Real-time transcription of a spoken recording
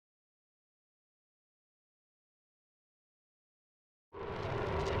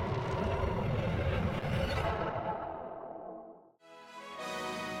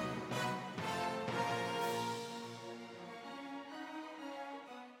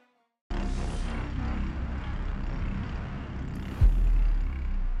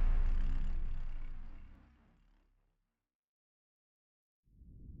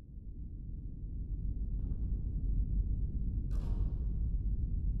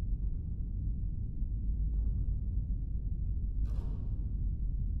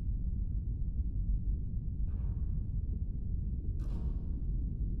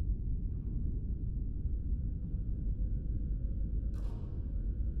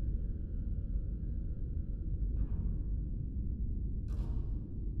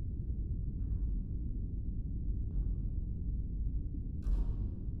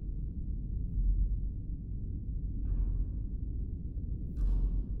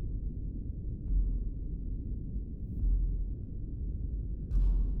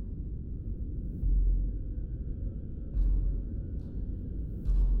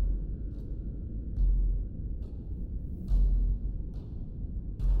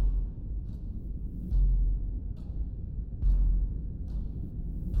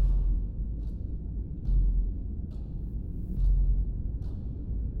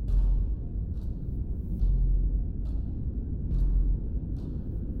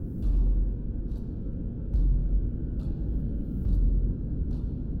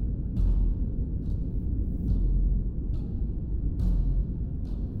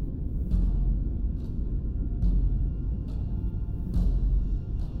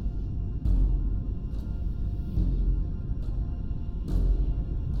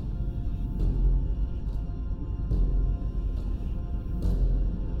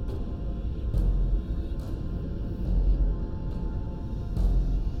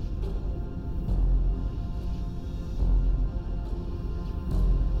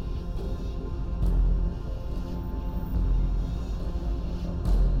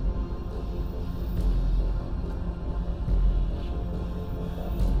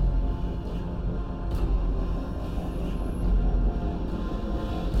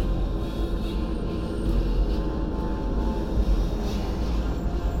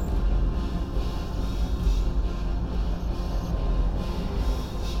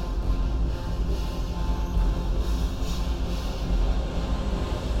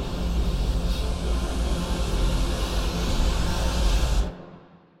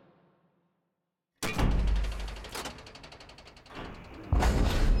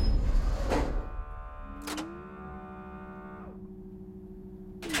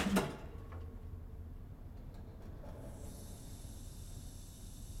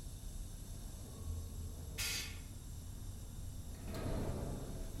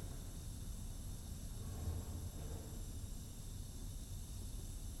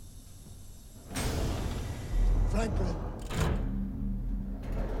Franklin!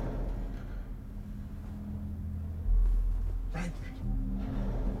 Franklin!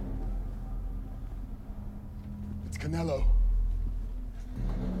 It's Canelo.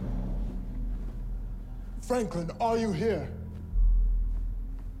 Franklin, are you here?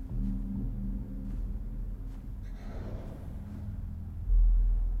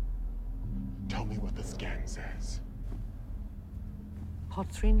 Tell me what the scan says. Pod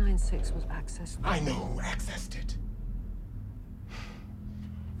 396 was accessed. I know who accessed it.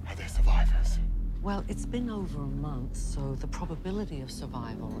 Are there survivors? Well, it's been over a month, so the probability of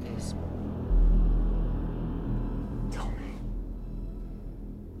survival is... Tell me.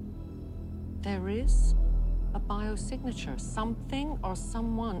 There is a biosignature. Something or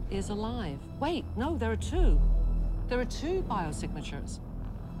someone is alive. Wait, no, there are two. There are two biosignatures.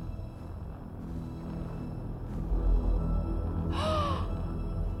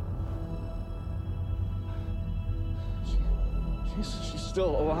 She's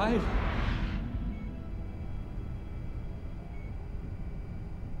still alive?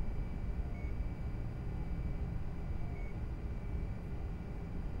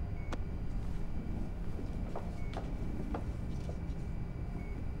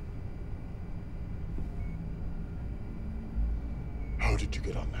 How did you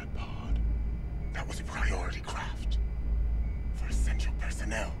get on that pod? That was a priority craft. For essential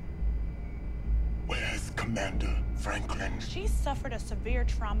personnel. Where's Commander Franklin? She's suffered a severe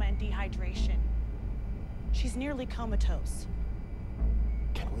trauma and dehydration. She's nearly comatose.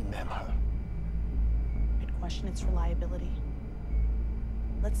 Can we mem her? I'd question its reliability.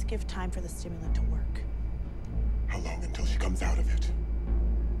 Let's give time for the stimulant to work. How long until she comes out of it?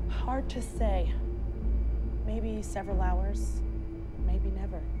 Hard to say. Maybe several hours, maybe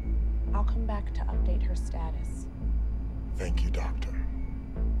never. I'll come back to update her status. Thank you, Doctor.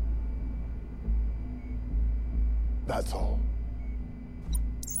 That's all.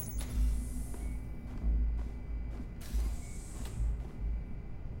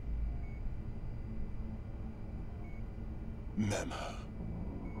 Mem her.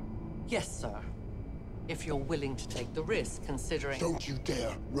 Yes, sir. If you're willing to take the risk, considering... Don't you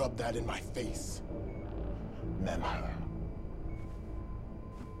dare rub that in my face. Mem her.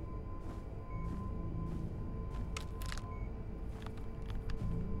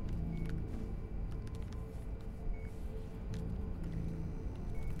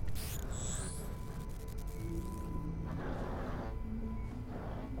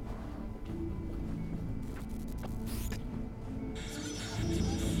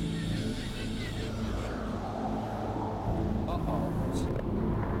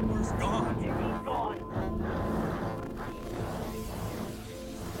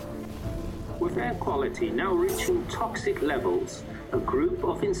 With air quality now reaching toxic levels, a group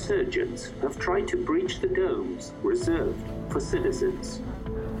of insurgents have tried to breach the domes reserved for citizens.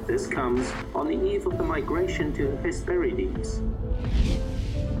 This comes on the eve of the migration to Hesperides.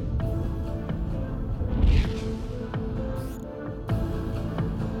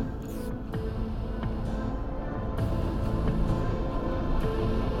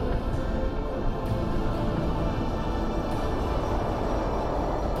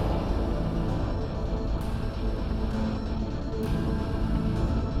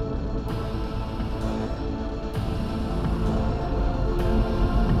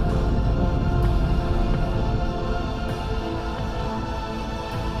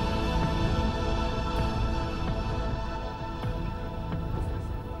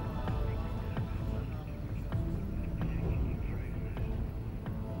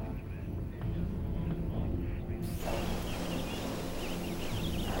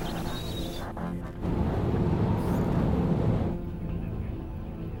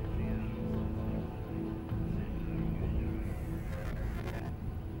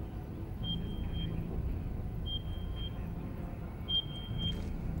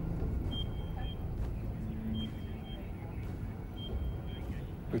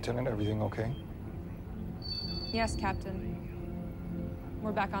 Lieutenant, everything okay? Yes, Captain.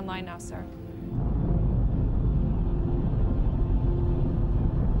 We're back online now, sir.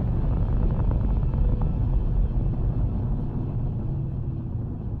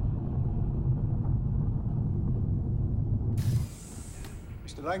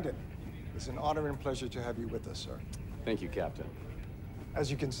 Mr. Langdon, it's an honor and pleasure to have you with us, sir. Thank you, Captain.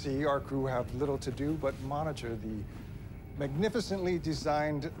 As you can see, our crew have little to do but monitor the magnificently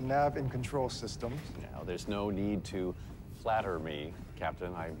designed nav and control systems. Now, there's no need to flatter me,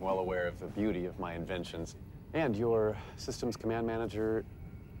 Captain. I'm well aware of the beauty of my inventions. And your systems command manager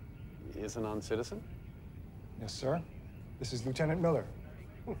is a non-citizen? Yes, sir. This is Lieutenant Miller.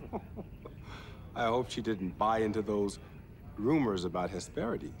 I hope she didn't buy into those rumors about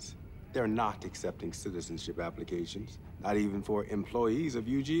Hesperides. They're not accepting citizenship applications, not even for employees of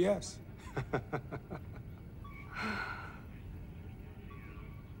UGS.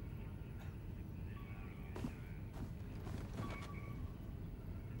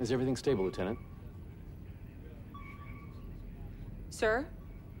 Is everything stable, Lieutenant? Sir,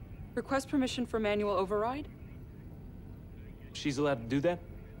 request permission for manual override? She's allowed to do that?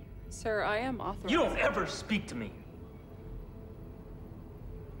 Sir, I am authorized. You don't ever speak to me!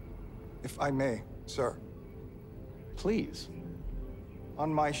 If I may, sir. Please.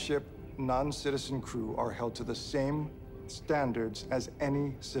 On my ship, non-citizen crew are held to the same standards as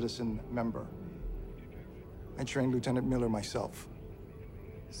any citizen member. I trained Lieutenant Miller myself.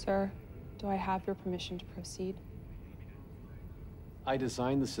 Sir, do I have your permission to proceed? I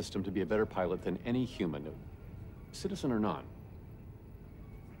designed the system to be a better pilot than any human, citizen or non.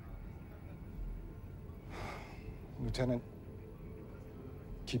 Lieutenant,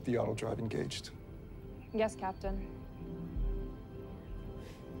 keep the auto drive engaged. Yes, Captain.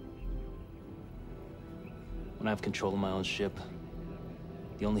 When I have control of my own ship,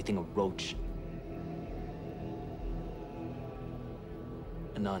 the only thing a roach,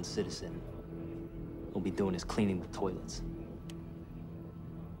 a non-citizen, will be doing is cleaning the toilets.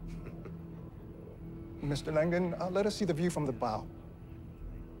 Mr. Langdon, let us see the view from the bow.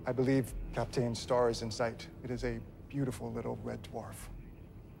 I believe Captain Star is in sight. It is a beautiful little red dwarf.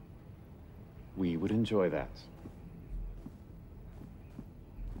 We would enjoy that.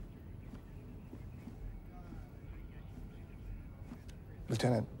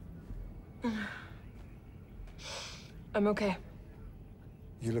 Lieutenant. I'm okay.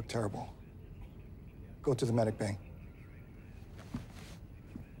 You look terrible. Go to the medic bay.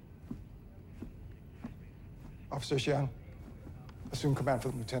 Officer Xiang, assume command for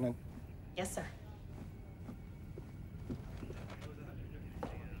the lieutenant. Yes, sir.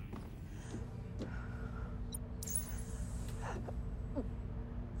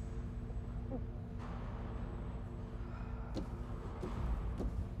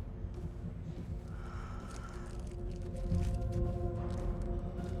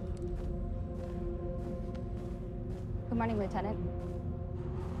 Good morning, Lieutenant.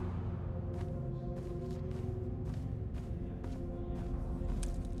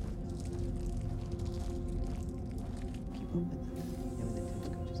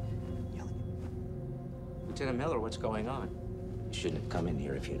 Lieutenant Miller, what's going on? You shouldn't have come in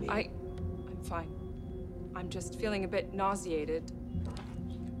here if you need. I'm fine. I'm just feeling a bit nauseated.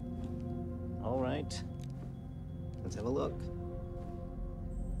 All right. Let's have a look.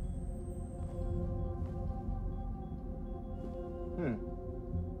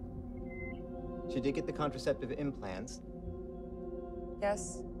 She did get the contraceptive implants.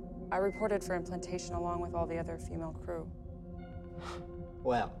 Yes, I reported for implantation along with all the other female crew.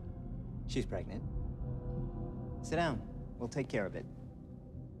 Well, she's pregnant. Sit down. We'll take care of it.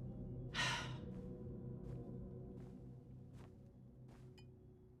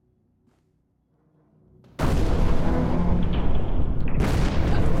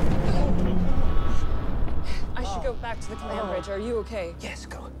 I should go back to the command bridge. Are you okay? Yes,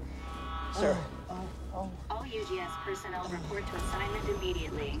 go. Sir. All UGS personnel report to assignment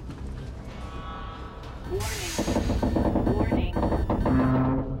immediately. Warning.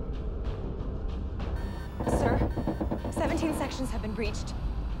 Sir, 17 sections have been breached.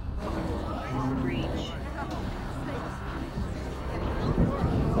 Breach.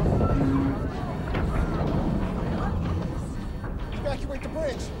 Evacuate the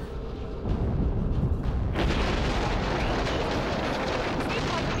bridge.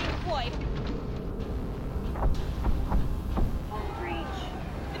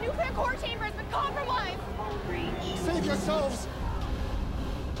 The nuclear core chamber has been compromised! Save yourselves!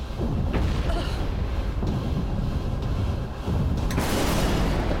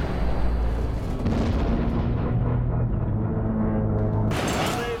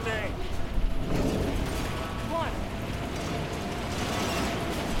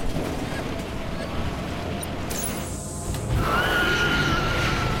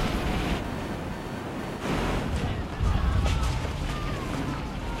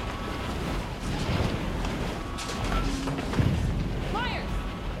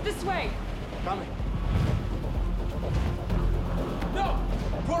 This way! Coming. No!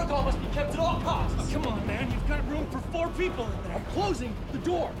 Protocol must be kept at all costs! Oh, come on, man. You've got room for 4 people in there. I'm closing the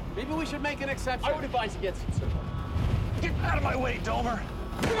door. Maybe we should make an exception. I would advise against it, sir. Get out of my way, Domer!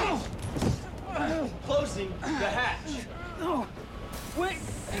 Closing the hatch. No! Wait!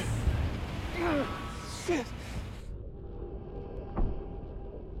 Shit!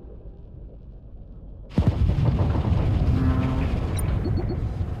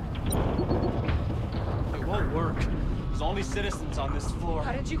 this floor.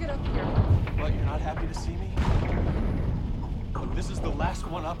 How did you get up here? What, you're not happy to see me? Look, this is the last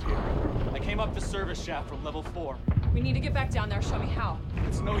one up here. I came up the service shaft from level 4. We need to get back down there. Show me how.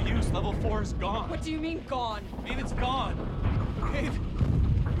 It's no use. Level 4 is gone. What do you mean, gone? I mean, it's gone. Okay? Two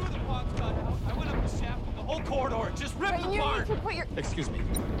of the pods got out. I went up the shaft and the whole corridor. It just ripped But you apart. need to put your... Excuse me.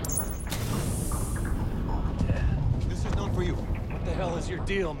 This is not for you. What the hell is your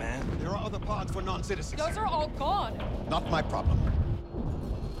deal, man? There are other pods for non-citizens. Those are all gone. Not my problem.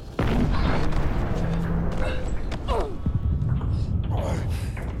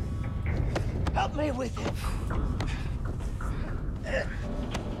 Help me with it. I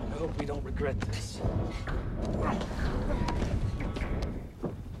hope we don't regret this.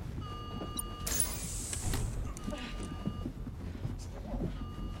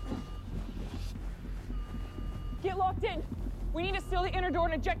 Get locked in. We need to seal the inner door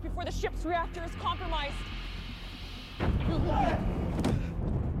and eject before the ship's reactor is compromised.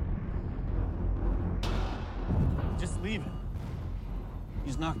 Just leave him.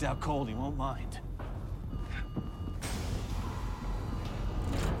 He's knocked out cold. He won't mind.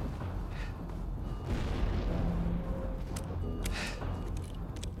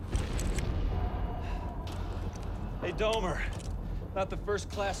 Hey, Domer. Not the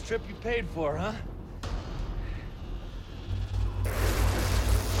first-class trip you paid for, huh?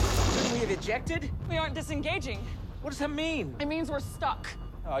 Shouldn't we have ejected? We aren't disengaging. What does that mean? It means we're stuck.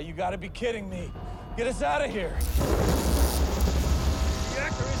 Oh, you gotta be kidding me. Get us out of here. The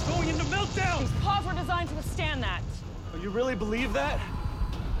reactor is going into meltdown! These pods were designed to withstand that. Oh, you really believe that?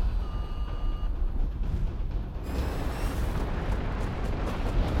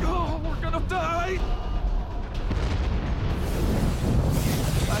 Oh, we're gonna die!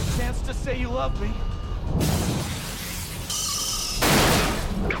 A chance to say you love me.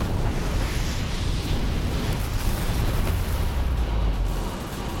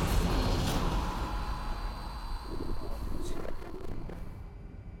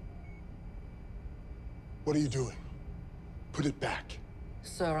 What are you doing? Put it back.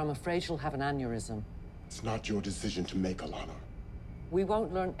 Sir, I'm afraid she'll have an aneurysm. It's not your decision to make, Alana. We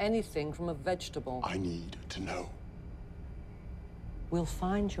won't learn anything from a vegetable. I need to know. We'll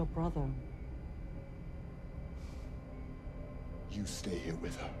find your brother. You stay here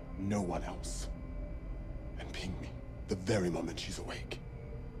with her, no one else. And ping me the very moment she's awake.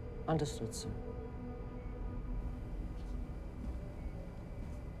 Understood, sir.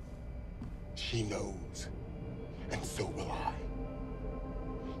 She knows, and so will I.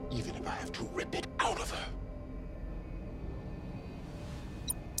 Even if I have to rip it out of her.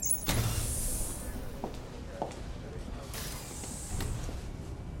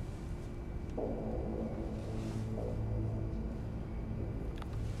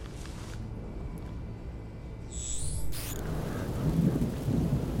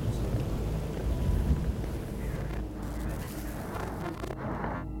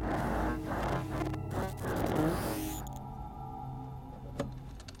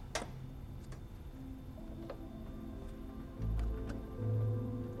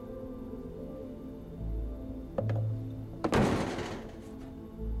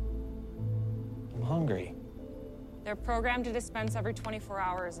 Hungry. They're programmed to dispense every 24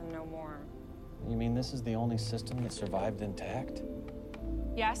 hours and no more. You mean this is the only system that survived intact?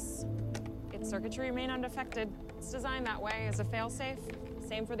 Yes, its circuitry remain undefected. It's designed that way as a failsafe.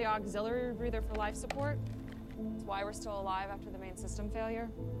 Same for the auxiliary rebreather for life support. That's why we're still alive after the main system failure.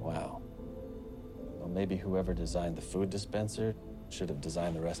 Wow. Well, maybe whoever designed the food dispenser should have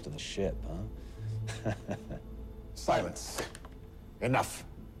designed the rest of the ship, huh? Silence. Enough.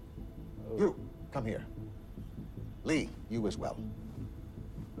 You, come here. Lee, you as well.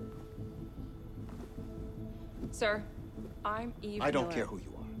 Sir, I'm Eve I don't Miller. care who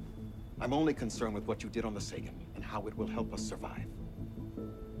you are. I'm only concerned with what you did on the Sagan and how it will help us survive.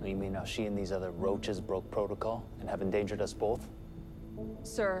 You mean how she and these other roaches broke protocol and have endangered us both?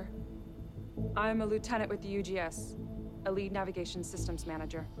 Sir, I'm a lieutenant with the UGS, a lead navigation systems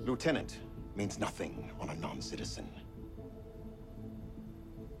manager. Lieutenant means nothing on a non-citizen.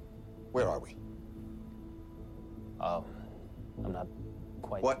 Where are we? I'm not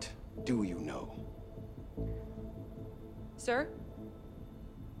quite... What do you know? Sir?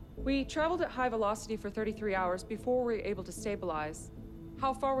 We traveled at high velocity for 33 hours before we were able to stabilize.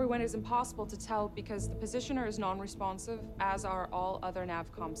 How far we went is impossible to tell because the positioner is non-responsive, as are all other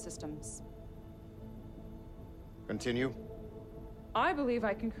NavCom systems. Continue. I believe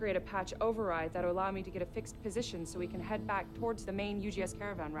I can create a patch override that'll allow me to get a fixed position so we can head back towards the main UGS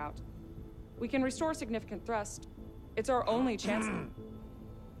caravan route. We can restore significant thrust. It's our only chance.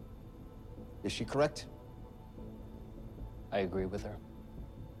 Is she correct? I agree with her.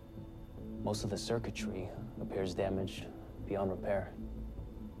 Most of the circuitry appears damaged beyond repair.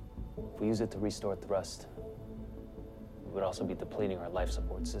 If we use it to restore thrust, we would also be depleting our life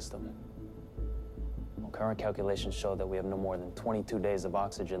support system. Well, current calculations show that we have no more than 22 days of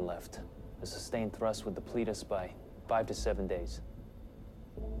oxygen left. A sustained thrust would deplete us by 5 to 7 days.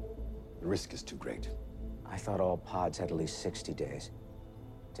 The risk is too great. I thought all pods had at least 60 days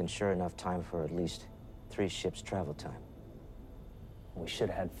to ensure enough time for at least 3 ships' travel time. We should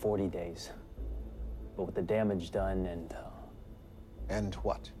have had 40 days. But with the damage done and... And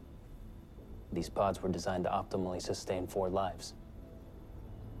what? These pods were designed to optimally sustain 4 lives.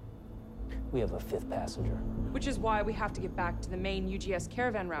 We have a 5th passenger. Which is why we have to get back to the main UGS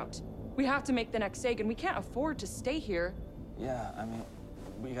caravan route. We have to make the next Sagan. We can't afford to stay here. Yeah, I mean,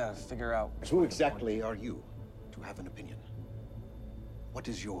 we gotta figure out... Who exactly are you to have an opinion? What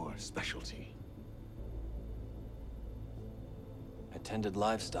is your specialty? I tended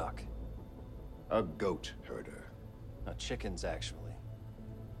livestock. A goat herder. Chickens, actually.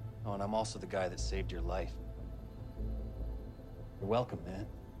 Oh, and I'm also the guy that saved your life. You're welcome, man.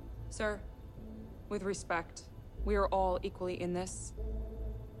 Sir, with respect, we are all equally in this.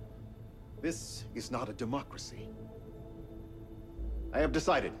 This is not a democracy. I have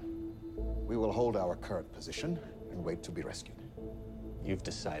decided. We will hold our current position and wait to be rescued. You've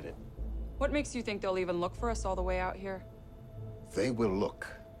decided. What makes you think they'll even look for us all the way out here? They will look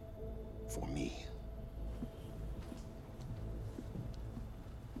for me.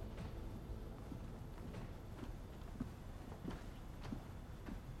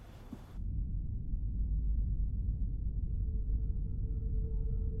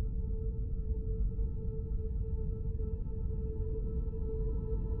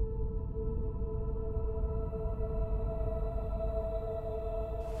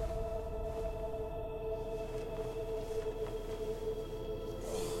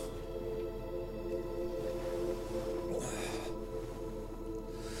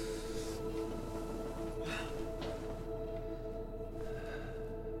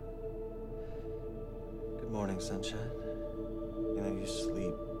 Morning, sunshine. You know, you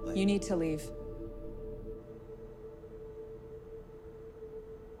sleep like... You need to leave.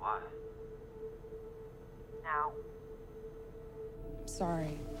 Why? Now?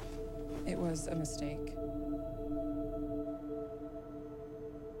 Sorry. It was a mistake.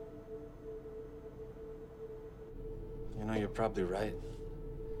 You know, you're probably right.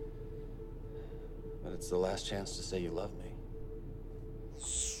 But it's the last chance to say you love me.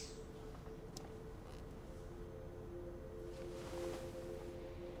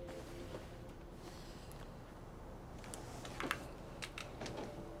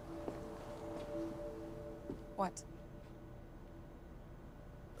 What?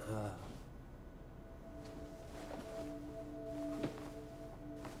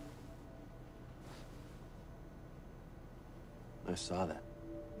 I saw that.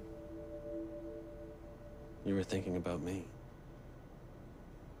 You were thinking about me.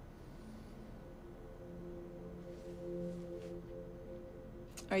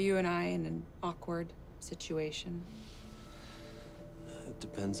 Are you and I in an awkward situation? It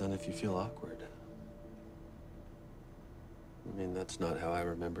depends on if you feel awkward. I mean, that's not how I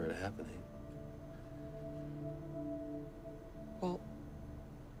remember it happening. Well,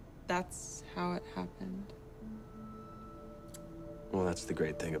 that's how it happened. Well, that's the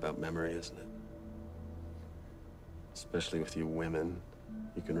great thing about memory, isn't it? Especially with you women.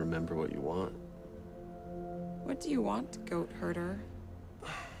 You can remember what you want. What do you want, goat herder?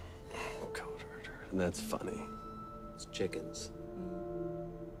 Goat herder. And that's funny. It's chickens.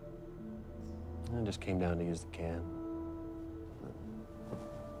 I just came down to use the can.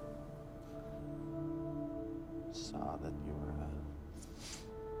 Saw that you were,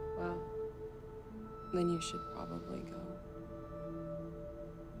 Well, then you should probably go.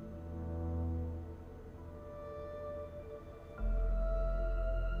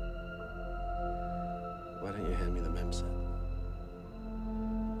 Why don't you hand me the mem set?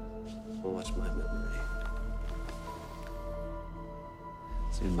 Well, what's my memory?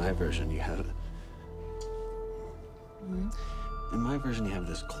 See, in my version, you have... In my version, you have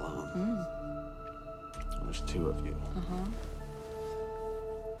this clone. There's 2 of you.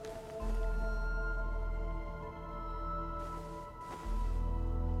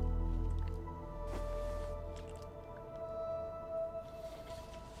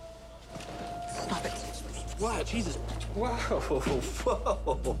 Stop it. Wow, Jesus. Wow.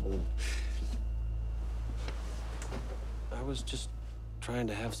 Whoa. I was just trying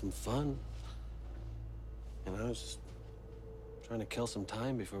to have some fun. And I was just trying to kill some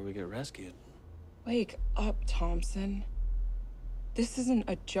time before we get rescued. Wake up, Thompson. This isn't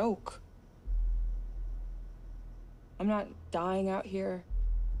a joke. I'm not dying out here.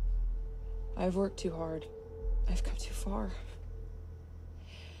 I've worked too hard. I've come too far.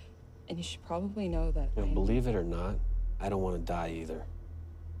 And you should probably know that. You know, believe it or not, I don't want to die either.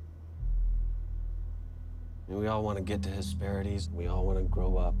 I mean, we all want to get to Hesperides. We all want to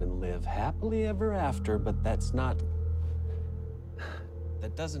grow up and live happily ever after, but that's not...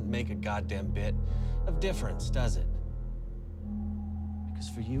 That doesn't make a goddamn bit of difference, does it? Because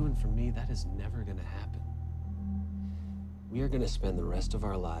for you and for me, that is never gonna happen. We are gonna spend the rest of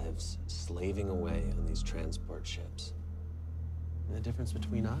our lives slaving away on these transport ships. And the difference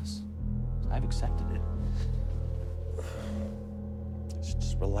between us, I've accepted it.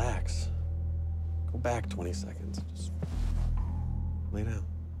 Just relax. Go back 20 seconds. Just lay down.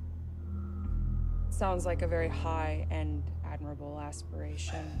 Sounds like a very high and admirable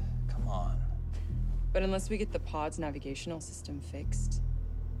aspiration. Come on. But unless we get the pod's navigational system fixed,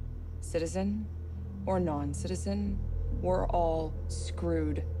 citizen or non-citizen, we're all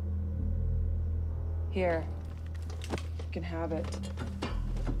screwed. Here, you can have it.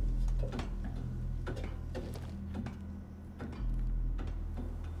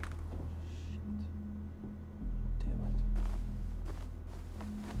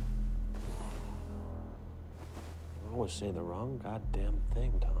 You always say the wrong goddamn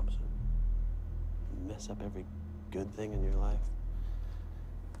thing, Thompson. You mess up every good thing in your life.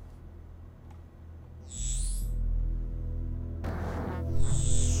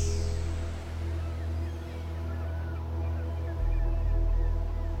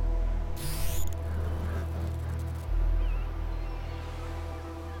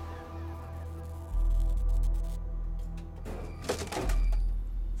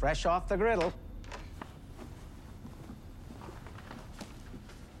 Fresh off the griddle.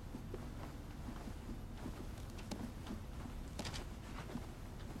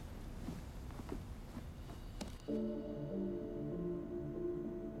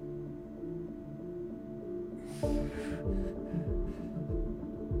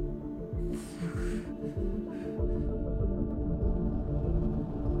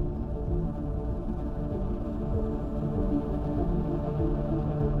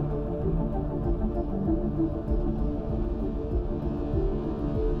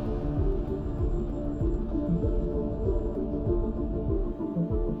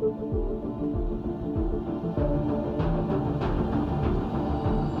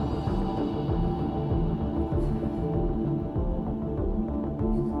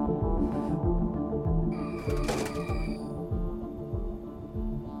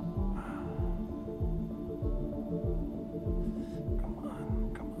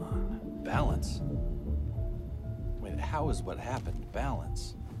 Balance? Wait, how is what happened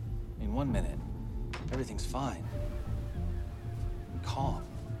balance? In 1 minute, everything's fine. Calm.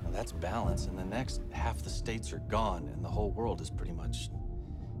 Now that's balance, and the next, half the states are gone, and the whole world is pretty much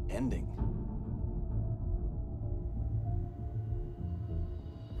ending.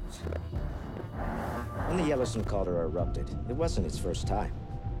 When the Yellowstone caldera erupted, it wasn't its first time.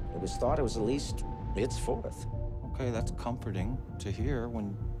 It was thought it was at least its fourth. Okay, that's comforting to hear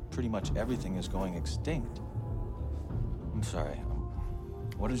when pretty much everything is going extinct. I'm sorry.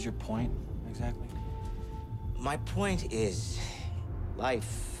 What is your point, exactly? My point is,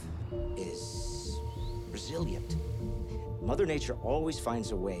 life is resilient. Mother Nature always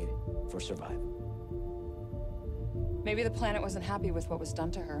finds a way for survival. Maybe the planet wasn't happy with what was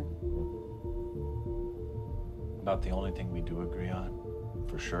done to her. About the only thing we do agree on,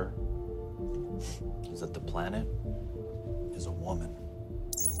 for sure, is that the planet is a woman.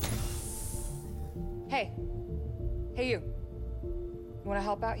 Hey. Hey, you. You want to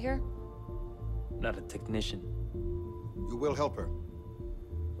help out here? Not a technician. You will help her.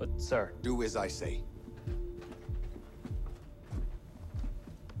 But, sir... Do as I say.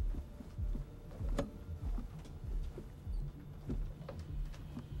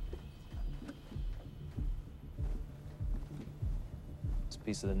 It's a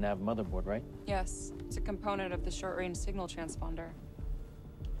piece of the nav motherboard, right? Yes. It's a component of the short-range signal transponder.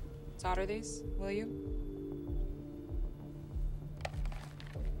 Solder these, will you?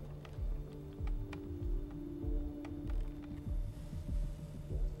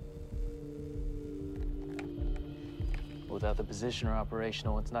 Without the positioner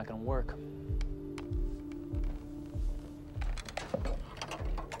operational, it's not gonna work.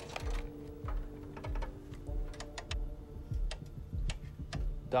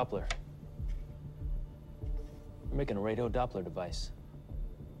 Doppler. We're making a radio Doppler device.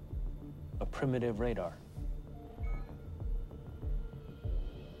 A primitive radar.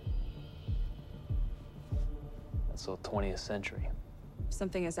 That's so 20th century. If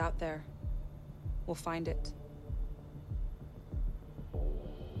something is out there, we'll find it.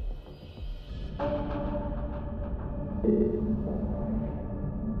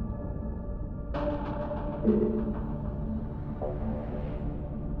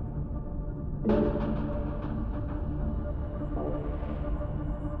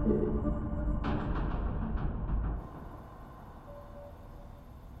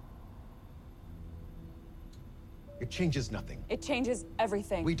 It changes nothing. It changes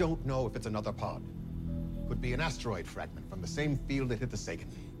everything. We don't know if it's another pod. Could be an asteroid fragment from the same field that hit the Sagan.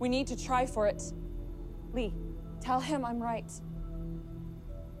 We need to try for it. Lee, tell him I'm right.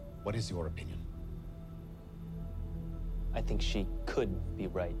 What is your opinion? I think she could be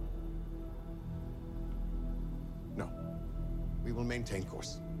right. No. We will maintain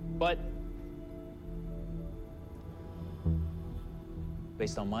course. But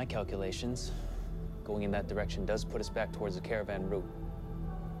based on my calculations, going in that direction does put us back towards the caravan route.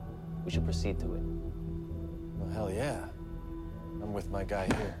 We should proceed to it. Well, hell yeah. I'm with my guy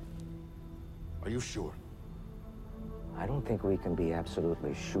here. Are you sure? I don't think we can be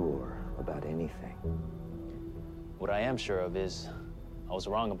absolutely sure about anything. What I am sure of is, I was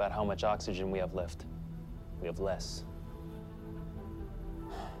wrong about how much oxygen we have left. We have less.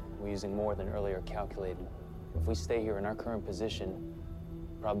 We're using more than earlier calculated. If we stay here in our current position,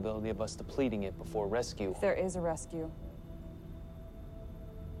 probability of us depleting it before rescue. If there is a rescue.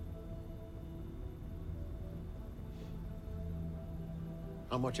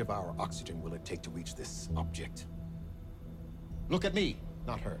 How much of our oxygen will it take to reach this object? Look at me,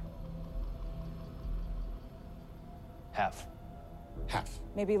 not her. Half. Half.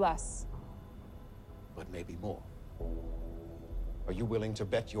 Maybe less. But maybe more. Are you willing to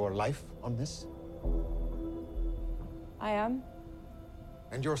bet your life on this? I am.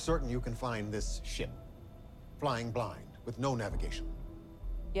 And you're certain you can find this ship, flying blind, with no navigation?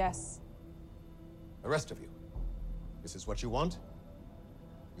 Yes. The rest of you, this is what you want?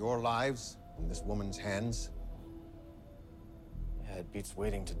 Your lives in this woman's hands? Yeah, it beats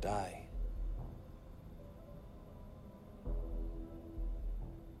waiting to die.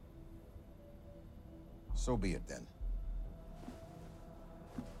 So be it then.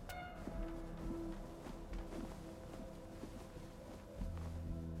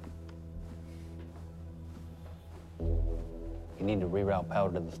 You need to reroute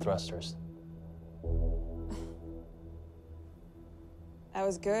power to the thrusters. That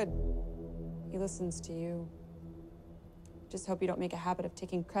was good. He listens to you. Just hope you don't make a habit of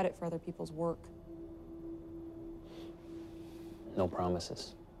taking credit for other people's work. No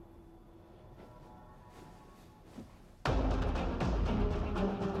promises.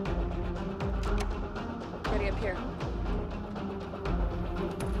 Ready up here.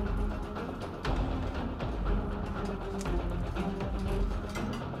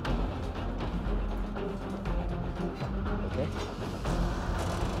 Okay.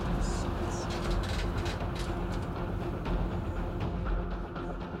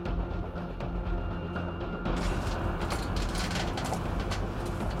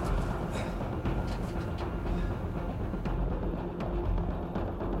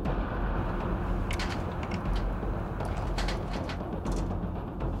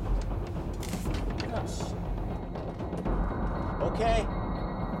 Okay.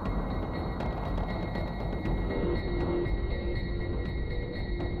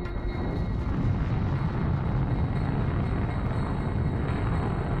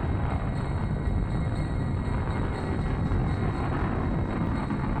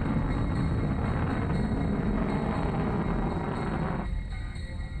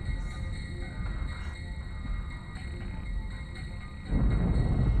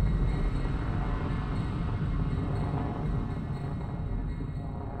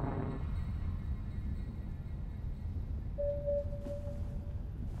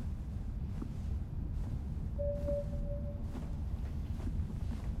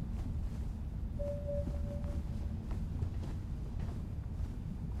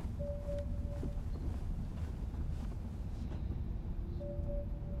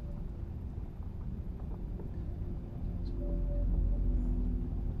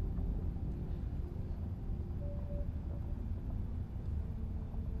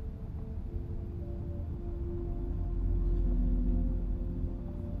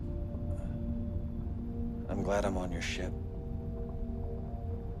 I'm glad I'm on your ship.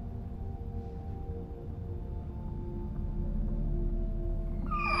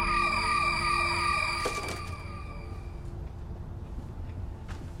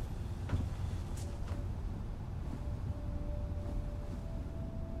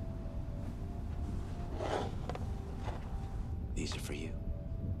 These are for you.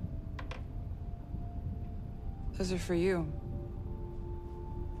 Those are for you.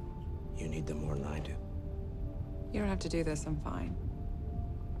 You need them more than I do. You don't have to do this, I'm fine.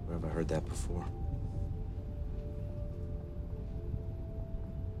 Where have I heard that before?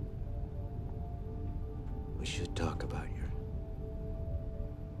 We should talk about your...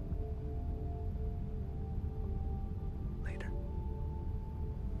 later.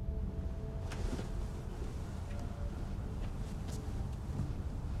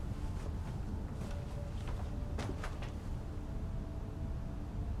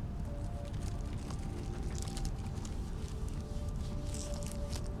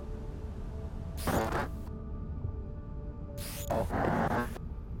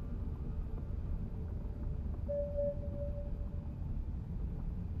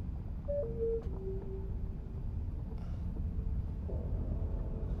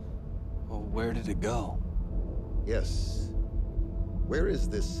 Well, where did it go? Yes. Where is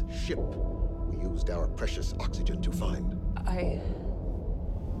this ship we used our precious oxygen to find? I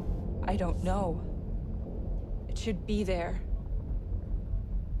don't know. It should be there.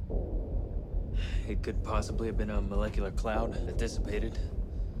 It could possibly have been a molecular cloud that dissipated.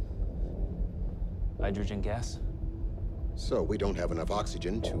 Hydrogen gas? So we don't have enough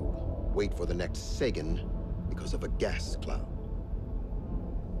oxygen to wait for the next Sagan because of a gas cloud.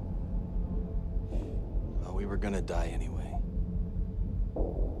 Well, we were gonna die anyway.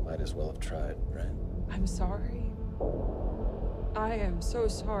 Might as well have tried, right? I'm sorry. I am so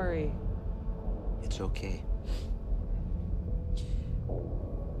sorry. It's okay.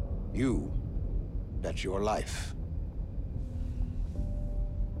 You bet your life.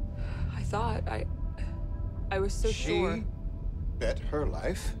 I thought I was so sure. She bet her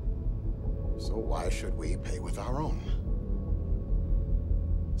life, so why should we pay with our own?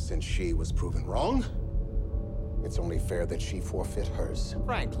 Since she was proven wrong, it's only fair that she forfeit hers.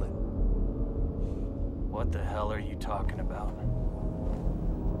 Franklin. What the hell are you talking about?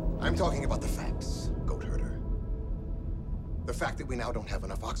 I'm talking about the facts, goat herder. The fact that we now don't have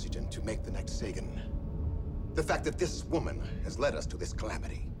enough oxygen to make the next Sagan. The fact that this woman has led us to this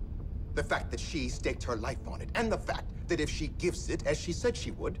calamity. The fact that she staked her life on it. And the fact that if she gives it, as she said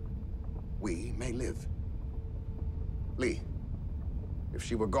she would, we may live. Lee, if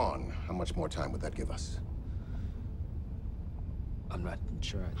she were gone, how much more time would that give us? I'm not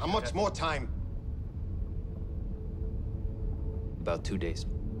sure. How much more time? About 2 days.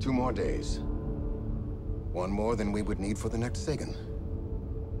 2 more days. 1 more than we would need for the next Sagan.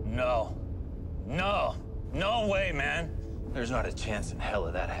 No. No. No way, man. There's not a chance in hell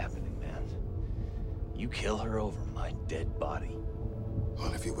of that happening, man. You kill her over my dead body.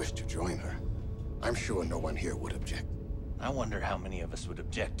 Well, if you wish to join her, I'm sure no one here would object. I wonder how many of us would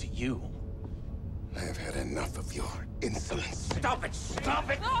object to you. I have had enough of your insolence. Stop it! Stop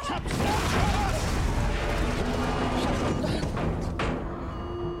it!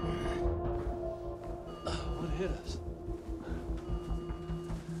 What hit us?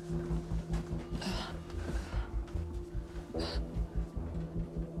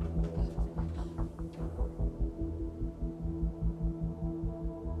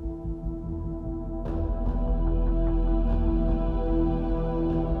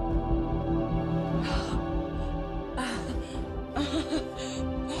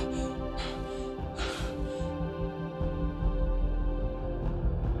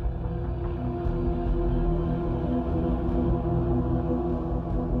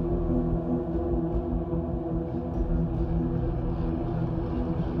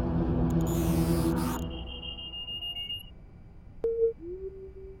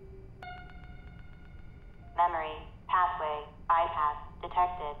 Memory, pathway, bypass,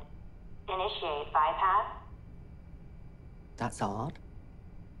 detected. Initiate bypass. That's odd.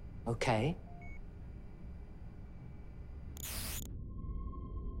 Okay.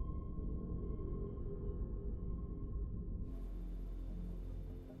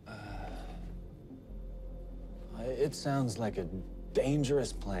 It sounds like a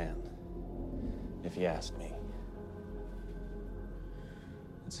dangerous plan, if you ask me.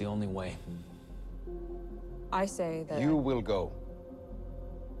 It's the only way. I say that. You will go.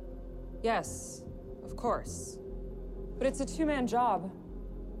 Yes, of course. But it's a 2-man job.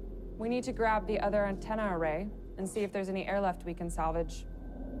 We need to grab the other antenna array and see if there's any airlift we can salvage.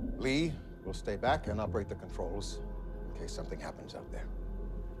 Lee will stay back and operate the controls in case something happens out there.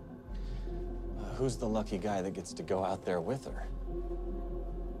 Who's the lucky guy that gets to go out there with her?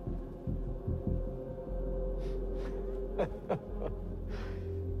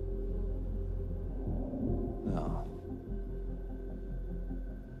 No.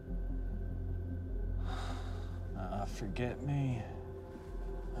 Forget me.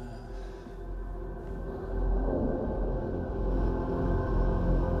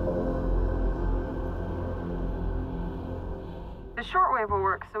 shortwave will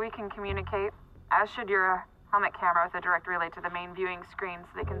work so we can communicate, as should your helmet camera with a direct relay to the main viewing screen so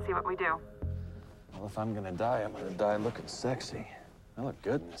they can see what we do. Well, if I'm gonna die, I'm gonna die looking sexy. I look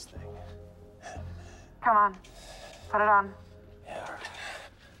good in this thing. Come on, put it on. Yeah.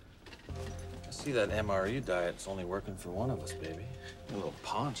 I see that MRE diet's only working for one of us, baby. A little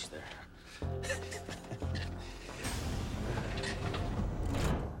paunch there.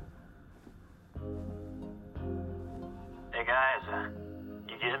 Hey guys,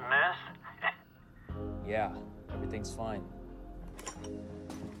 you getting this? Yeah, everything's fine.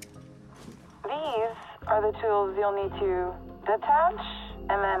 These are the tools you'll need to detach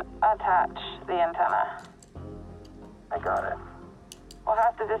and then attach the antenna. I got it. We'll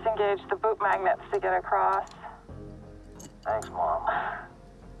have to disengage the boot magnets to get across. Thanks, Mom.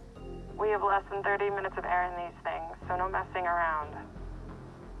 We have less than 30 minutes of air in these things, so no messing around.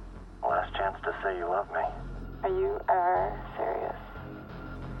 Last chance to say you love me. Are you ever serious?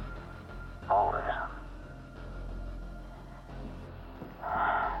 Always.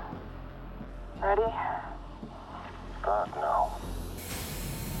 Ready? God, no.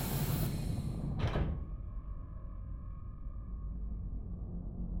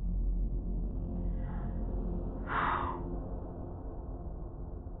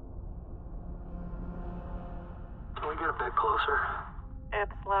 Can we get a bit closer?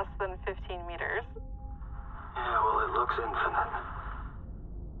 It's less than 15 meters. Yeah, well, it looks infinite.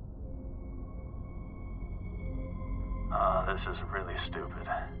 This is really stupid.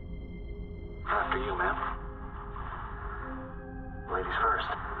 After you, man. Ladies first.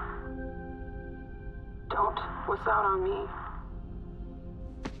 Don't wuss out on me.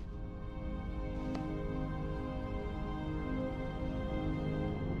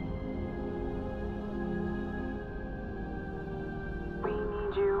 We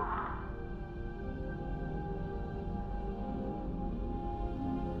need you.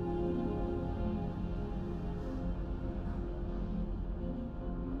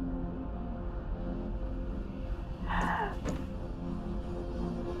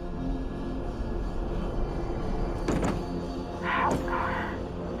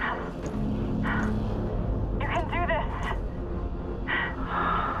 You can do this.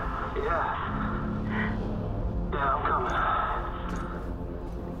 Yeah, I'm coming.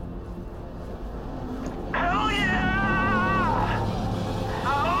 Hell yeah!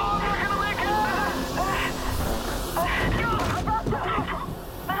 Oh, we're gonna make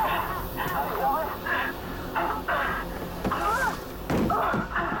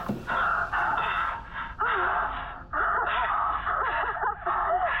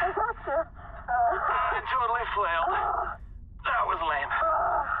I totally flailed. That was lame.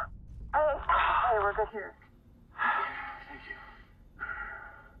 Hey, we're good here. Thank you.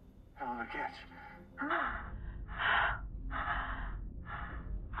 Hell of a catch.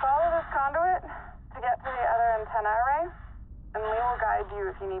 Follow this conduit to get to the other antenna array, and Lee will guide you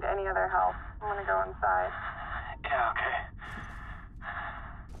if you need any other help. I'm gonna go inside. Yeah, okay.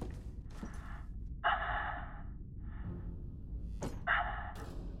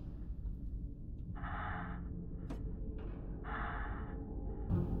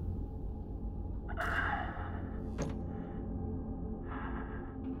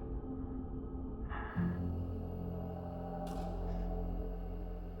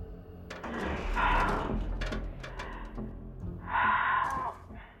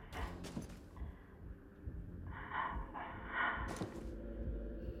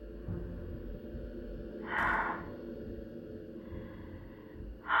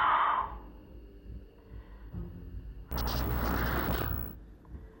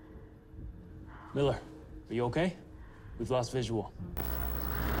 Miller, are you okay? We've lost visual.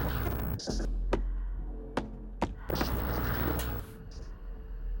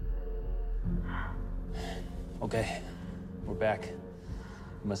 Okay, we're back.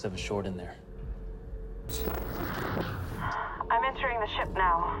 We must have a short in there. I'm entering the ship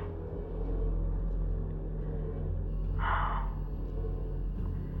now.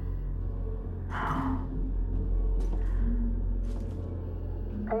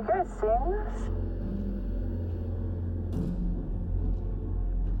 Are you guys seeing this?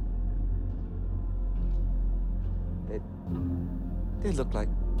 They look like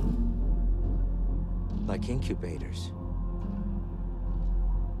incubators.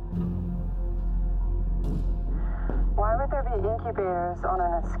 Why would there be incubators on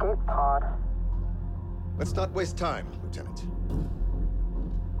an escape pod? Let's not waste time, Lieutenant.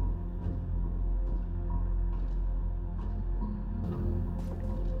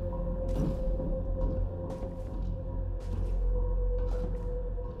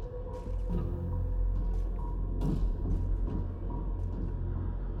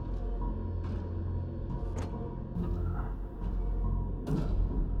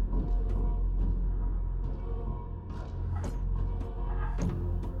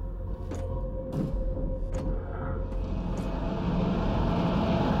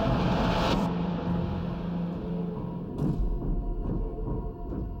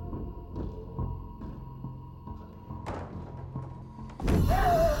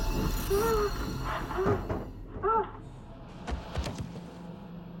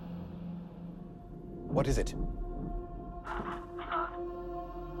 What is it?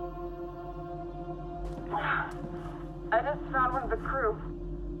 I just found one of the crew.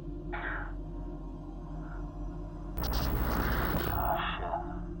 Oh, shit.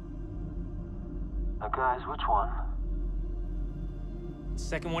 Guys, which one?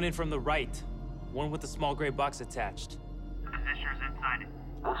 Second one in from the right. One with the small gray box attached. The positioner's inside it.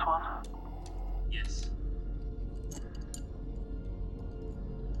 This one? Yes.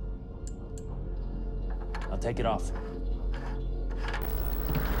 I'll take it off.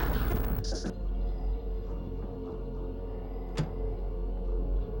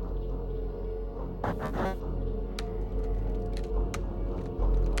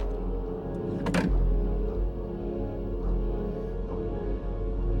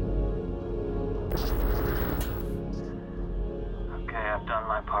 Okay, I've done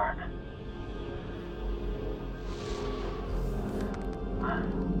my part.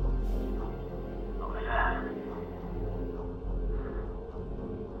 What was that?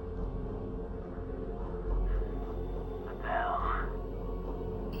 What the hell?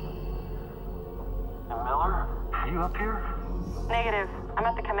 Hey, Miller? Are you up here? Negative. I'm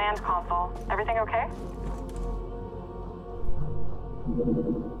at the command console. Everything okay?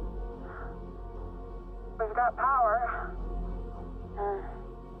 We've got power.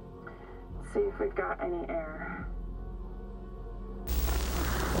 Let's see if we've got any air.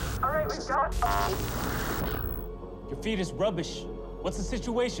 All right, we've got. Your feed is rubbish. What's the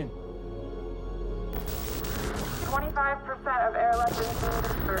situation? 25% of air left in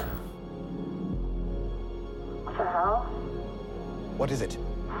the. What the hell? What is it?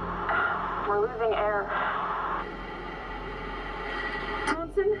 We're losing air.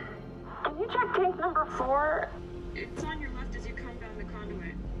 Thompson, can you check tank number 4? It's on your left as you come down the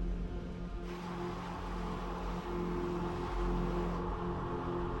conduit.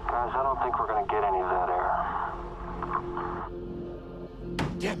 Guys, I don't think we're gonna get any of that air.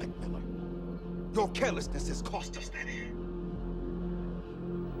 Damn it, Miller. Your carelessness has cost us that air.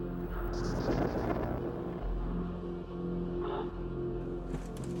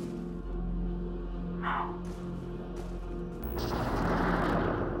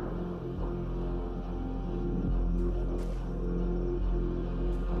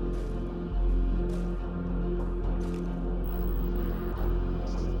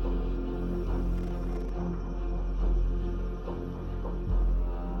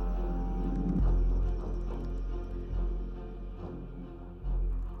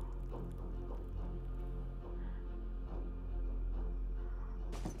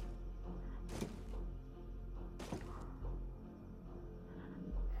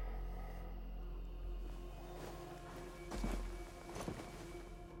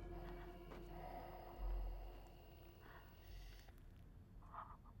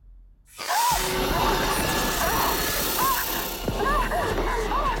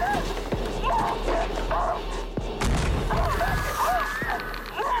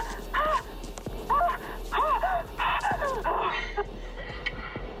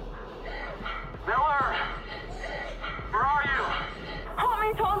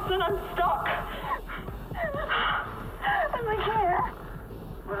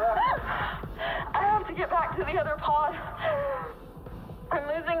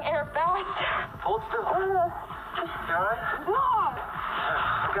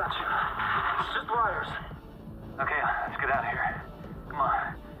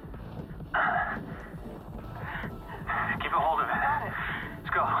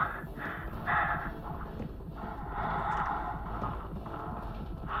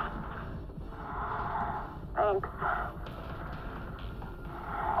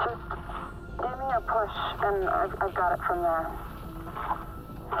 I've got it from there.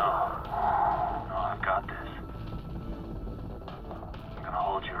 No, I've got this. I'm gonna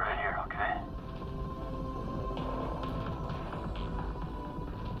hold you right here, okay?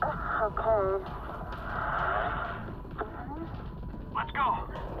 Okay. Let's go!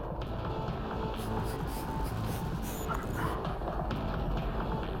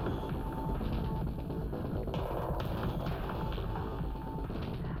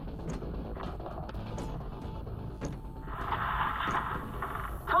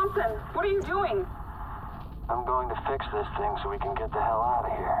 What are you doing? I'm going to fix this thing so we can get the hell out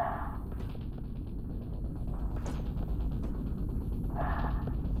of here.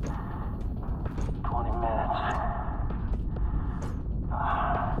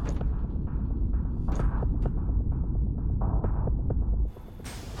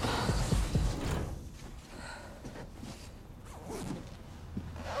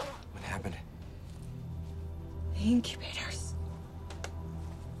 The incubators.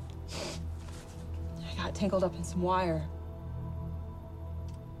 I tangled up in some wire.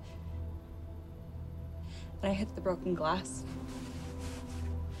 And I hit the broken glass.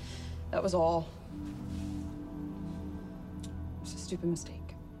 That was all. It was a stupid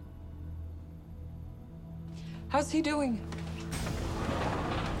mistake. How's he doing?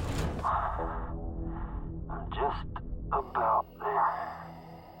 I'm just about there.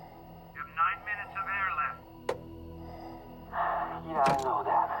 You have 9 minutes of air left. Yeah, I know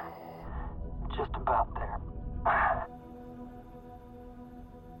that. Just about there.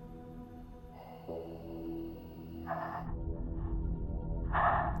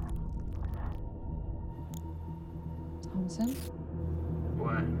 Thompson?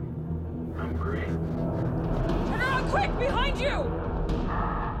 What? I'm great. Turn around quick! Behind you!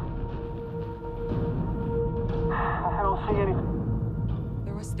 I don't see anything.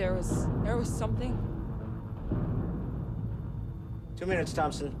 There was something. 2 minutes,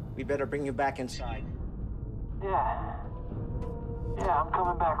 Thompson. We better bring you back inside. Yeah, I'm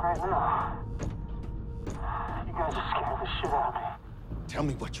coming back right now. You guys are scaring the shit out of me. Tell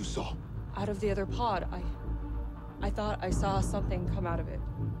me what you saw. Out of the other pod, I thought I saw something come out of it.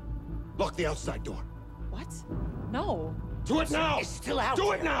 Lock the outside door. What? No. Do it now! It's still out Do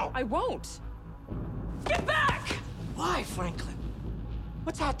there. it now! I won't. Get back! Why, Franklin?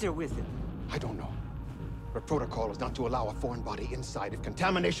 What's out there with it? I don't know. But protocol is not to allow a foreign body inside if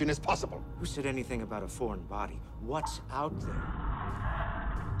contamination is possible. Who said anything about a foreign body? What's out there?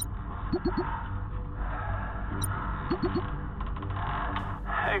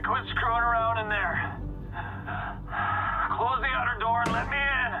 Hey, quit screwing around in there. Close the outer door and let me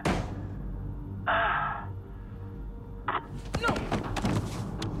in. No!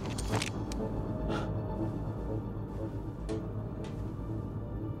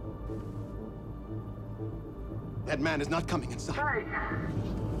 That man is not coming inside. Hey,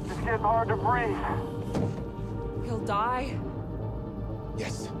 it's getting hard to breathe. He'll die.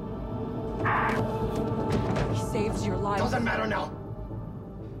 Yes. He saves your life. Doesn't matter now.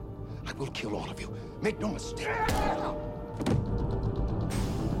 I will kill all of you. Make no mistake.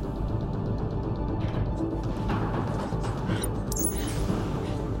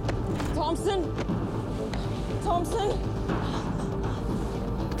 Thompson? Thompson?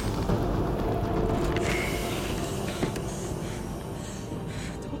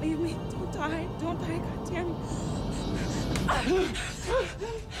 Don't leave me. Don't die. Don't die, goddamn.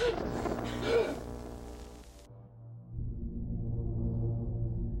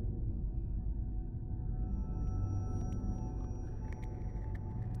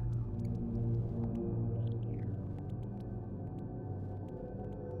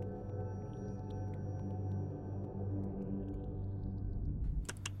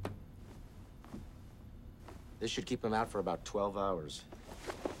 This should keep him out for about 12 hours.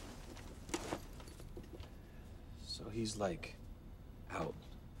 So he's like out,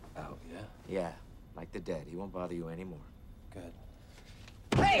 yeah? Yeah, like the dead. He won't bother you anymore. Good.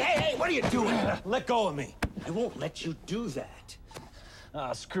 Hey, what are you doing? Let go of me. I won't let you do that.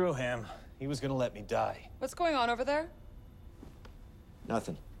 Screw him. He was gonna let me die. What's going on over there?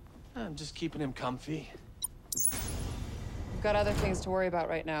 Nothing. I'm just keeping him comfy. We've got other things to worry about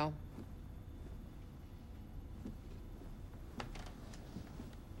right now.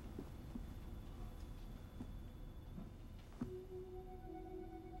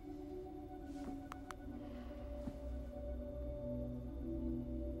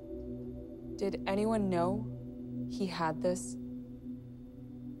 Did anyone know he had this?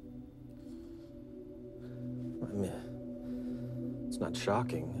 I mean, it's not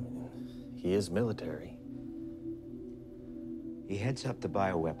shocking. I mean, he is military. He heads up the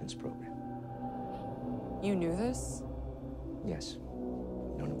bioweapons program. You knew this? Yes.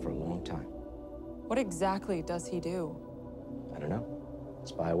 Known him for a long time. What exactly does he do? I don't know.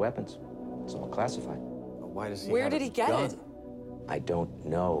 It's bioweapons. It's all classified. But why does he Where have did a he get gun? it? I don't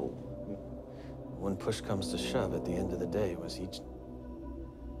know. When push comes to shove, at the end of the day, is he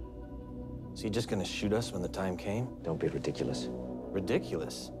just gonna shoot us when the time came? Don't be ridiculous.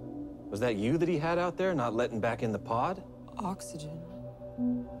 Ridiculous? Was that you that he had out there, not letting back in the pod? Oxygen.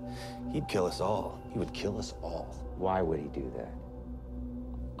 He'd kill us all. He would kill us all. Why would he do that?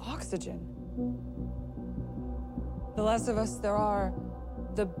 Oxygen. The less of us there are,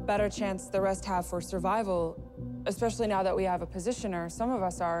 the better chance the rest have for survival, especially now that we have a positioner. Some of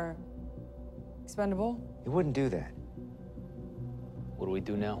us are expendable. He wouldn't do that. What do we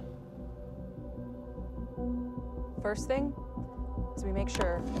do now? First thing is we make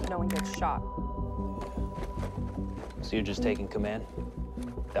sure no one gets shot. So you're just taking command?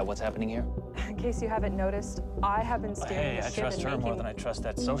 Is that what's happening here? In case you haven't noticed, I have been steering the Hey, I ship trust and her making... more than I trust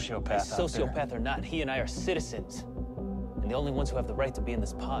that sociopath out there. Sociopath or not, he and I are citizens. And the only ones who have the right to be in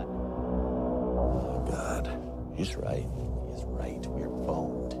this pod. Oh, God. He's right. He's right. We're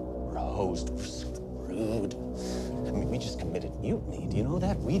boned. We're hosed. We're screwed. I mean, we just committed mutiny. Do you know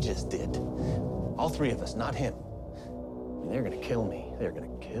that? We just did. All three of us, not him. I mean, they're gonna kill me. They're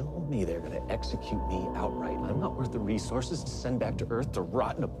gonna kill me. They're gonna execute me outright. I'm not worth the resources to send back to Earth to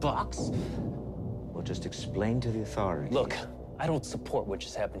rot in a box. Well, just explain to the authorities. Look, I don't support what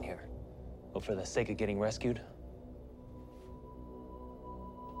just happened here. But for the sake of getting rescued,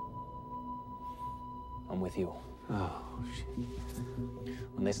 I'm with you. Oh, shit.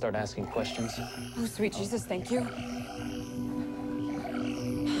 When they start asking questions... Oh, sweet Jesus, thank you.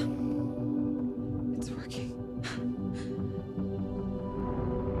 It's working.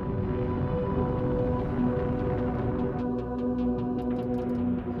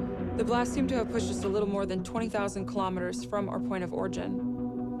 The blast seemed to have pushed us a little more than 20,000 kilometers from our point of origin.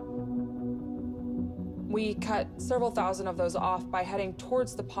 We cut several thousand of those off by heading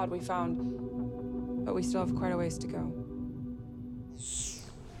towards the pod we found, but we still have quite a ways to go.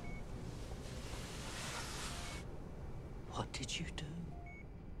 What did you do?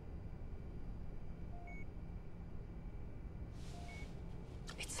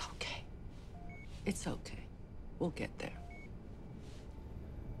 It's okay. It's okay. We'll get there.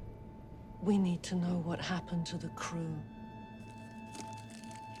 We need to know what happened to the crew.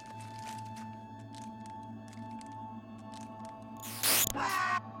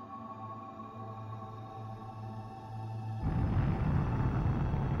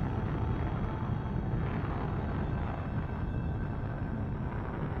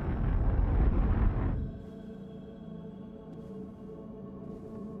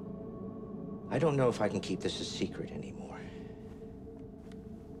 I don't know if I can keep this a secret anymore.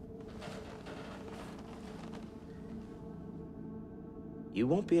 You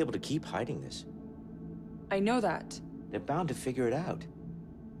won't be able to keep hiding this. I know that. They're bound to figure it out.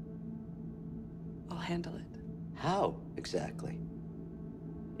 I'll handle it. How, exactly?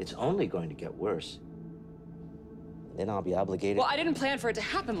 It's only going to get worse. Then I'll be obligated... Well, I didn't plan for it to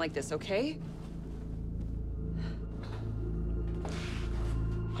happen like this, okay?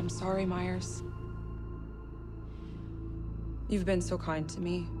 I'm sorry, Myers. You've been so kind to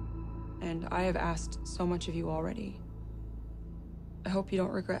me, and I have asked so much of you already. I hope you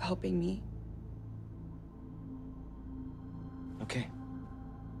don't regret helping me. Okay.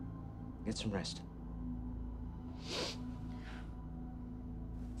 Get some rest.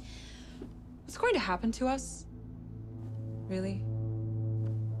 What's going to happen to us? Really?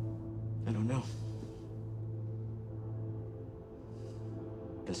 I don't know.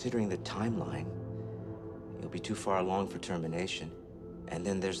 Considering the timeline, you'll be too far along for termination. And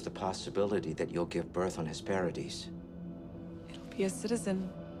then there's the possibility that you'll give birth on Hesperides. Be a citizen.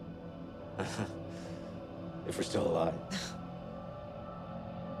 If we're still alive.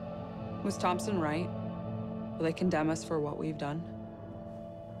 Was Thompson right? Will they condemn us for what we've done?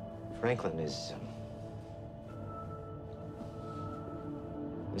 Franklin is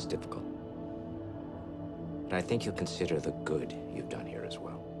difficult. But I think he'll consider the good you've done here as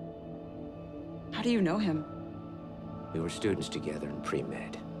well. How do you know him? We were students together in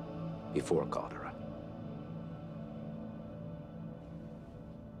pre-med, before Caldera.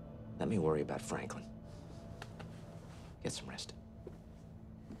 Let me worry about Franklin. Get some rest.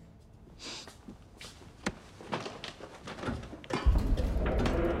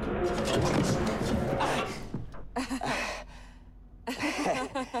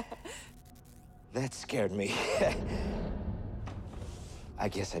 That scared me. I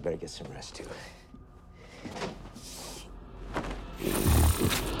guess I better get some rest, too.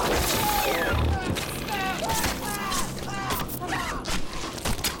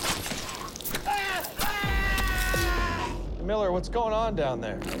 Miller, what's going on down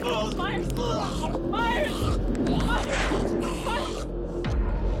there? Myers! Myers! Myers!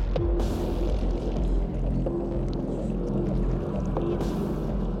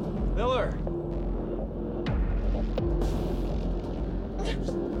 Miller!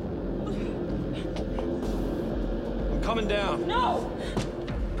 I'm coming down. No!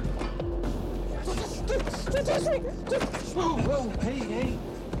 Whoa, whoa, hey.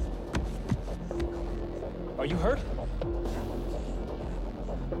 Are you hurt?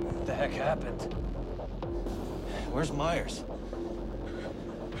 What the heck happened? Where's Myers?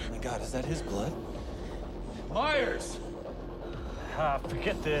 Oh my God, is that his blood? Myers!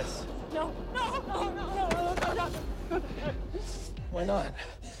 Forget this. No! Why not?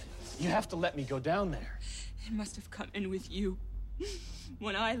 You have to let me go down there. It must have come in with you.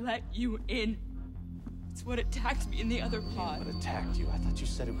 when I let you in. It's what attacked me in the other pod. What attacked you? I thought you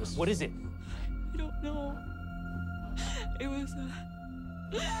said it was... What is it? I don't know. It was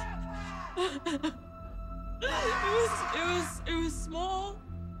it was small.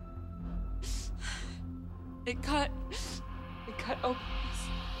 It cut open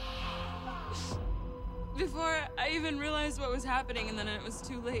before I even realized what was happening, and then it was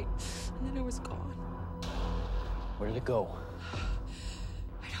too late, and then it was gone. Where did it go?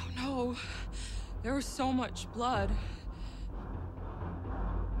 I don't know. There was so much blood.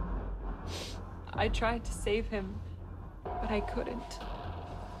 I tried to save him, but I couldn't.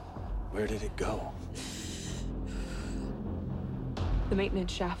 Where did it go? The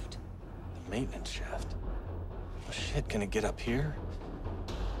maintenance shaft. The maintenance shaft? Oh, shit, can it get up here?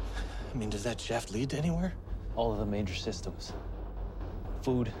 I mean, does that shaft lead to anywhere? All of the major systems.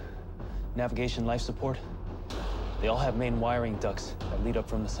 Food, navigation, life support. They all have main wiring ducts that lead up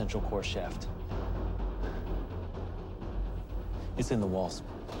from the central core shaft. It's in the walls.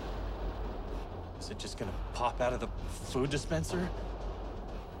 Is it just gonna pop out of the food dispenser?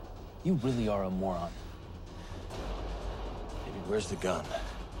 You really are a moron. Maybe where's the gun?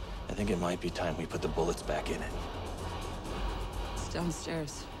 I think it might be time we put the bullets back in it. It's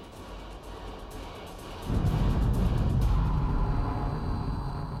downstairs.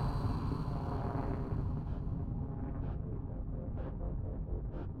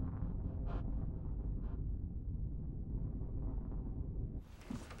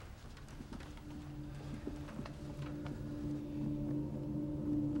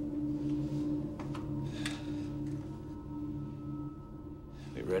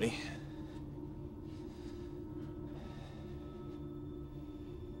 Ready?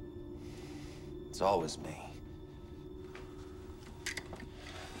 It's always me.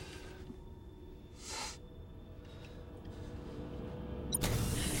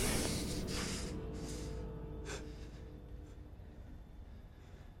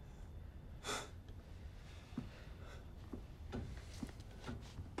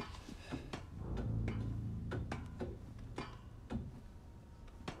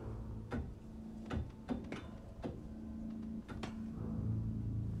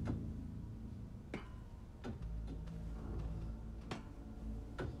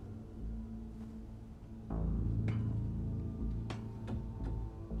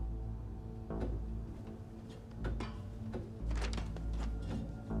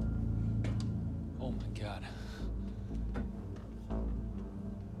 Oh my God.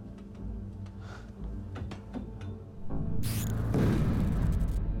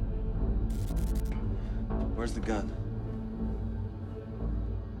 Where's the gun?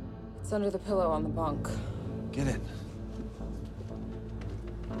 It's under the pillow on the bunk. Get it.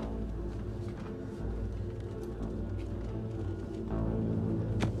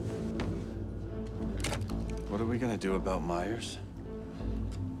 What are we gonna do about Myers?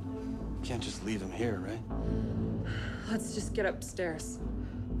 Can't just leave him here, right? Let's just get upstairs.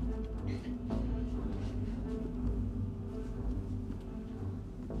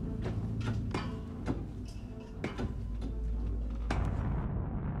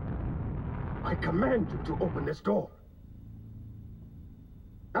 I command you to open this door.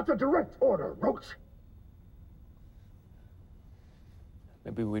 That's a direct order, Roach.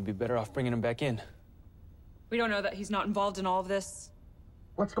 Maybe we'd be better off bringing him back in. We don't know that he's not involved in all of this.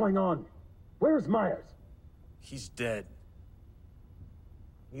 What's going on? Where's Myers? He's dead.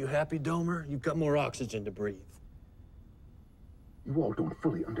 You happy, Domer? You've got more oxygen to breathe. You all don't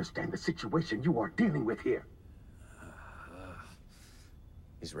fully understand the situation you are dealing with here.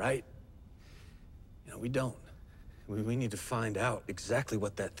 He's right. You know, we don't. We need to find out exactly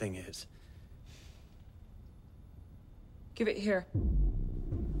what that thing is. Give it here.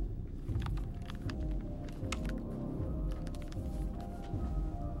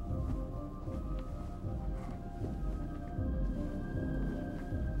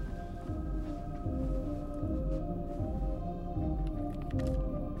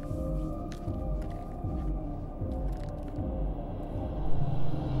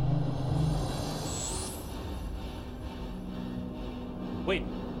 Wait.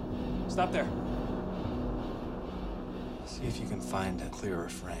 Stop there. See if you can find a clearer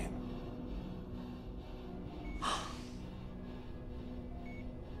frame.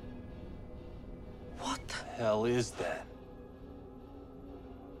 What the hell is that?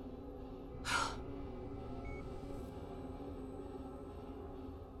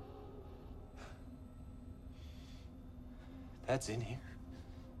 That's in here.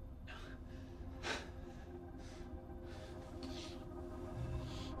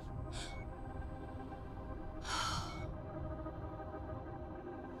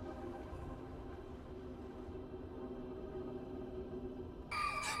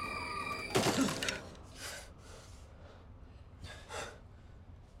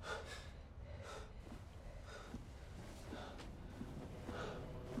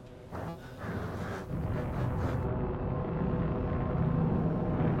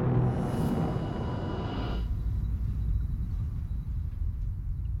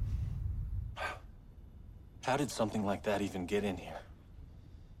 How did something like that even get in here?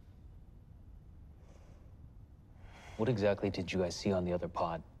 What exactly did you guys see on the other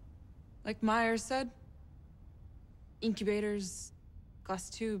pod? Like Myers said, incubators, glass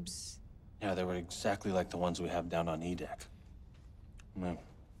tubes. Yeah, they were exactly like the ones we have down on E-Deck.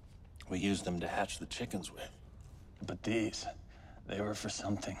 We used them to hatch the chickens with. But these, they were for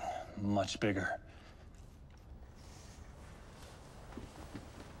something much bigger.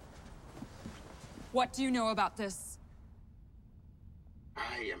 What do you know about this?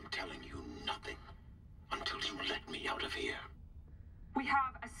 I am telling you nothing until you let me out of here. We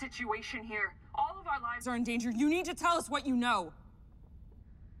have a situation here. All of our lives are in danger. You need to tell us what you know.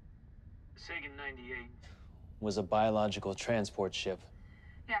 Sagan 98. Was a biological transport ship.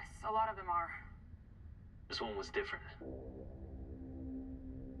 Yes, a lot of them are. This one was different.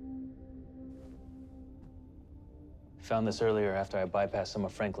 Found this earlier after I bypassed some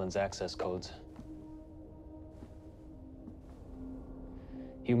of Franklin's access codes.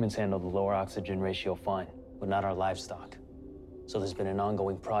 Humans handle the lower oxygen ratio fine, but not our livestock. So there's been an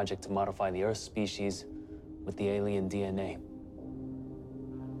ongoing project to modify the Earth species with the alien DNA.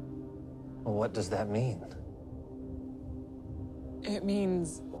 Well, what does that mean? It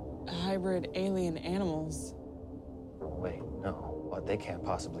means hybrid alien animals. Wait, no. What? They can't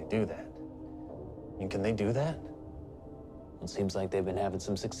possibly do that. I mean, can they do that? It seems like they've been having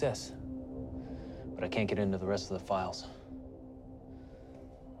some success. But I can't get into the rest of the files.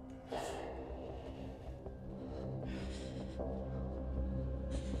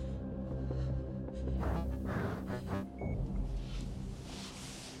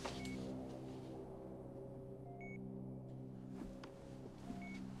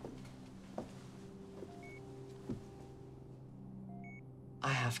 I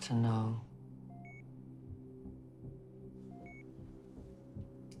have to know.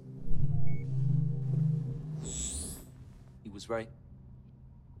 He was right.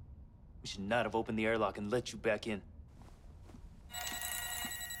 We should not have opened the airlock and let you back in.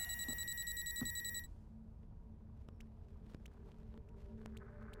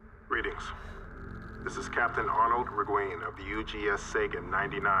 Greetings. This is Captain Arnold Reguin of the UGS Sagan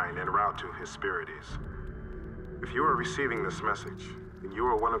 99 en route to Hesperides. If you are receiving this message, then you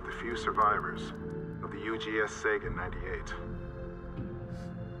are one of the few survivors of the UGS Sagan 98.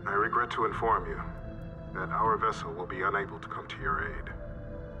 I regret to inform you that our vessel will be unable to come to your aid.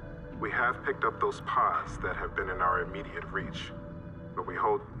 We have picked up those pods that have been in our immediate reach, but we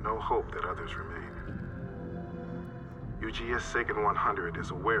hold no hope that others remain. UGS Sagan 100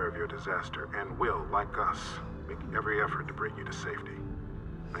 is aware of your disaster and will, like us, make every effort to bring you to safety.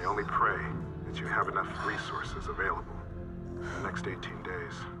 I only pray that you have enough resources available in the next 18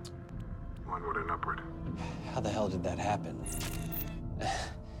 days. Onward and upward. How the hell did that happen?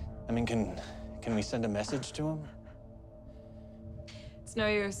 I mean, can we send a message to him? It's no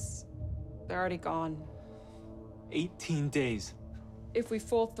use. They're already gone. 18 days. If we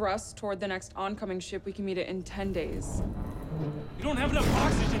full thrust toward the next oncoming ship, we can meet it in 10 days. You don't have enough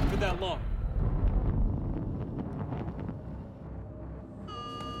oxygen for that long.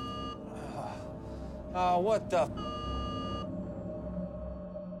 Oh, what the?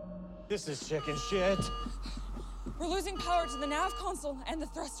 This is chicken shit. We're losing power to the nav console, and the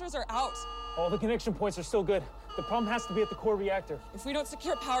thrusters are out. All the connection points are still good. The problem has to be at the core reactor. If we don't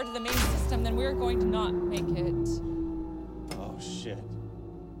secure power to the main system, then we're going to not make it. Oh, shit.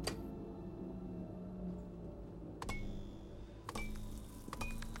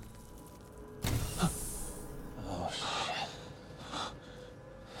 Oh, shit.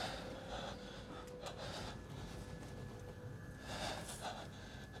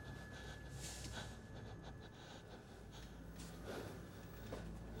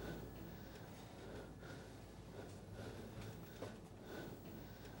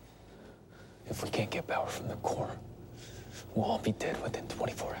 If we can't get power from the core, we'll all be dead within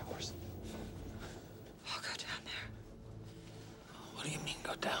 24 hours. I'll go down there. What do you mean,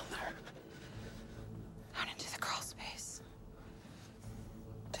 go down there? Down into the crawl space.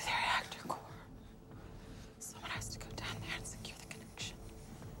 To the reactor core. Someone has to go down there and secure the connection.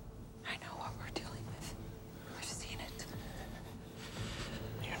 I know what we're dealing with. I've seen it.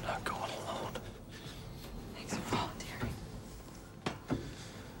 You're not going alone. Thanks for volunteering.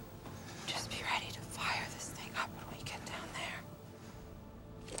 Just be ready to fire this thing up when we get down there.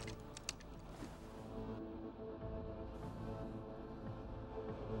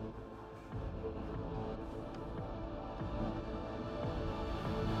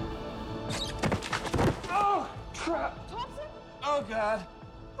 Oh, crap. Thompson? Oh, God.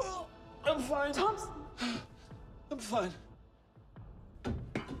 Oh, I'm fine. Thompson? I'm fine.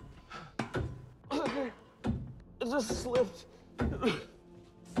 Okay. just slipped.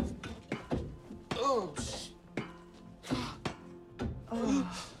 Oh, shit.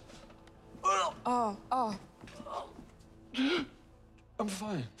 I'm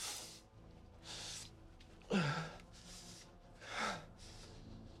fine.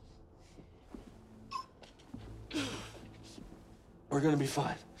 We're gonna be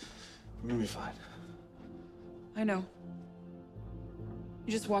fine. We're gonna be fine. I know.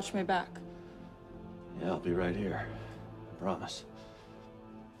 You just watch my back. Yeah, I'll be right here. I promise.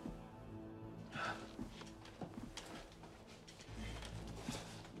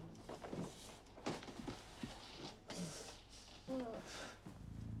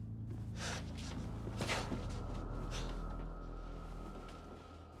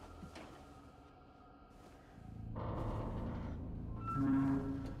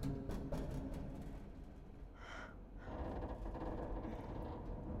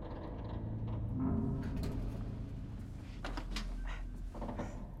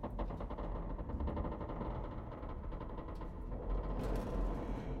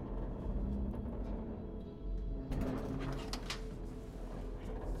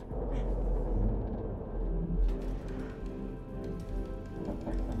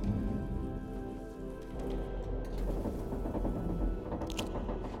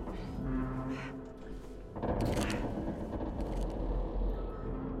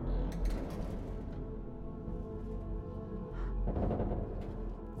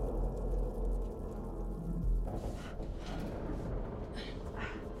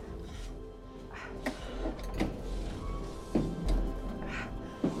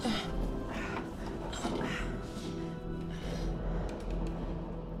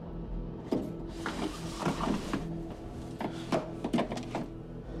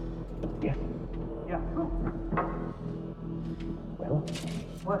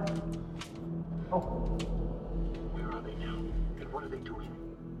 What? Oh. Where are they now? And what are they doing?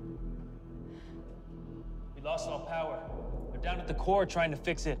 We lost all power. They're down at the core trying to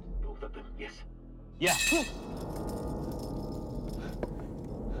fix it. Both of them, yes. Yeah.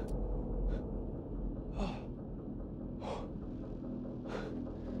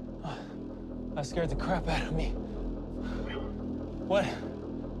 That scared the crap out of me. What?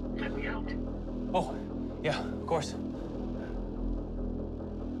 Let me out. Oh, yeah, of course.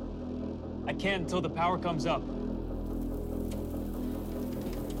 I can't until the power comes up.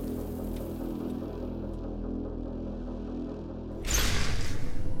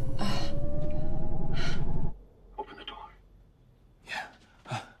 Open the door.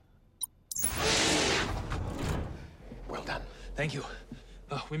 Well done. Thank you.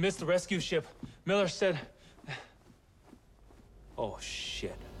 We missed the rescue ship. Miller said... Oh,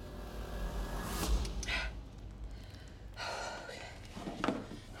 shit.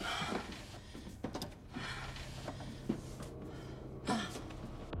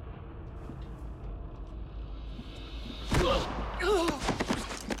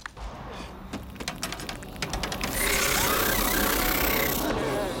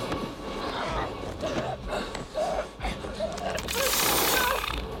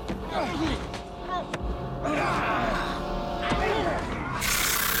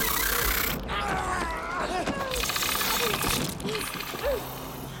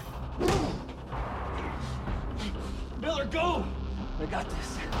 Miller, go! I got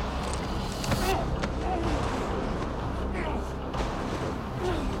this.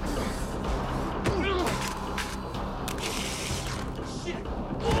 Shit!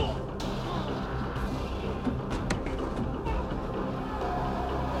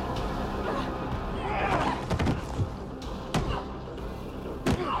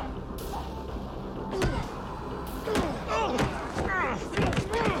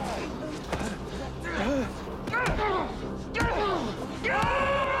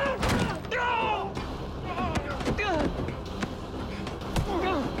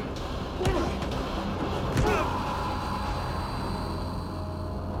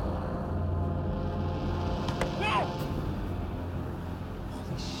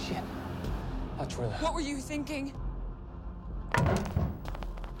 What were you thinking?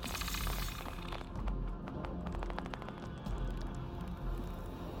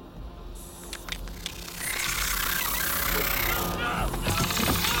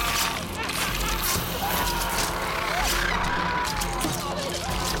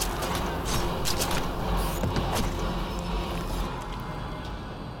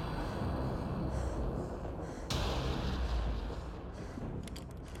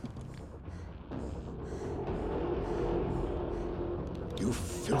 You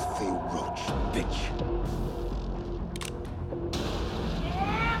filthy roach, bitch.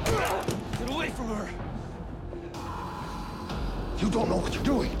 Get away from her! You don't know what you're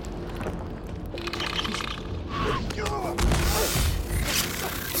doing.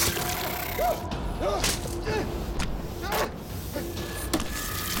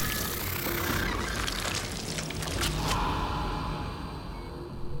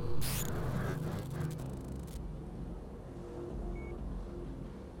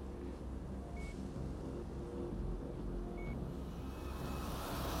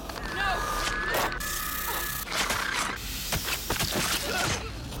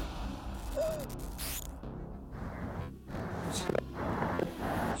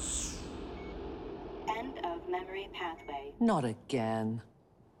 End of memory pathway. Not again.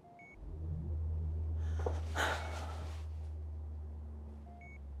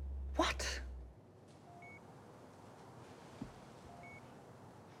 What?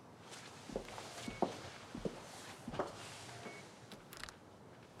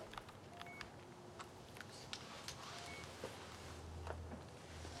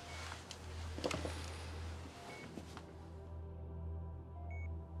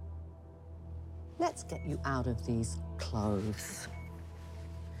 Let's get you out of these clothes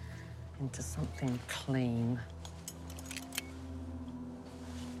into something clean.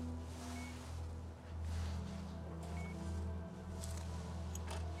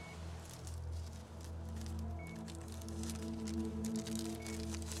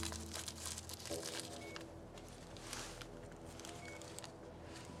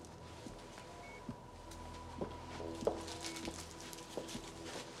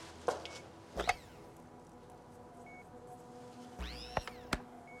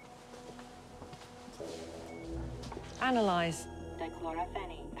 Analyze.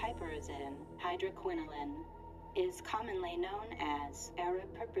 Dichlorophene, piperazine, hydroquinoline is commonly known as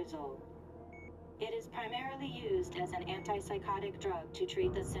aripiprazole. It is primarily used as an antipsychotic drug to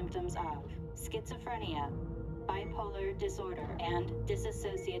treat the symptoms of schizophrenia, bipolar disorder, and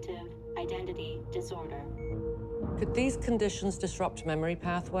dissociative identity disorder. Could these conditions disrupt memory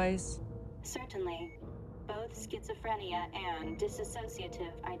pathways? Certainly, both schizophrenia and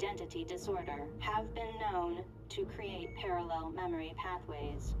dissociative identity disorder have been known to create parallel memory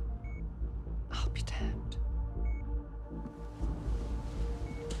pathways. I'll be damned.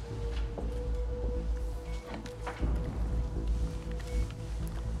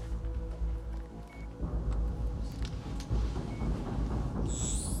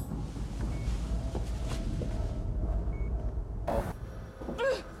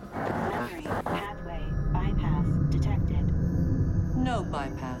 Memory pathway bypass detected. No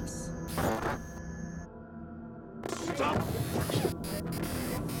bypass. Stop!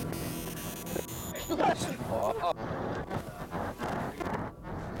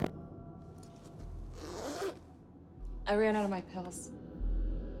 I ran out of my pills.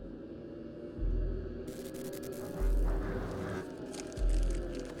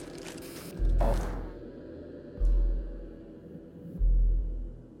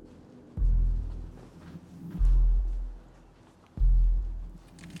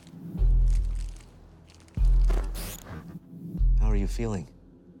 How are you feeling?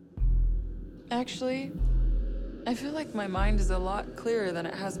 Actually, I feel like my mind is a lot clearer than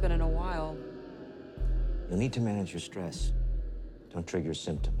it has been in a while. You'll need to manage your stress. Don't trigger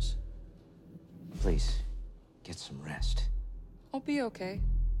symptoms. Please, get some rest. I'll be okay.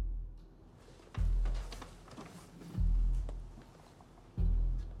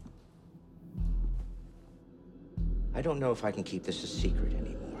 I don't know if I can keep this a secret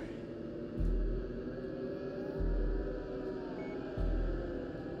anymore.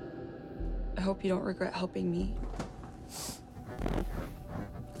 I hope you don't regret helping me.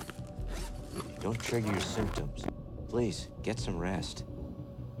 Don't trigger your symptoms. Please, get some rest.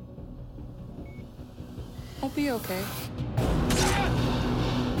 I'll be okay.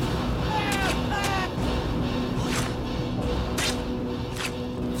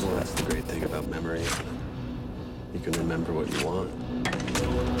 Well, that's the great thing about memory. You can remember what you want.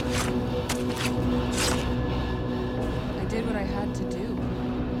 I did what I had to do.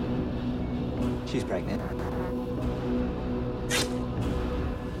 She's pregnant.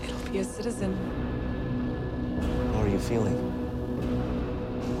 Be a citizen. How are you feeling?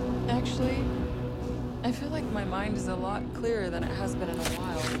 Actually, I feel like my mind is a lot clearer than it has been in a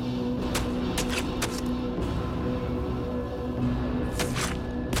while.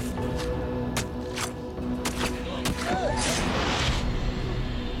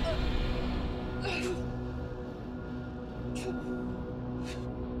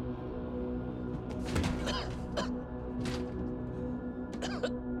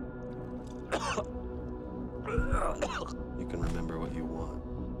 You can remember what you want.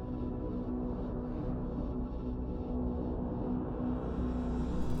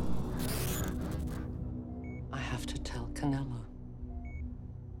 tell Canelo.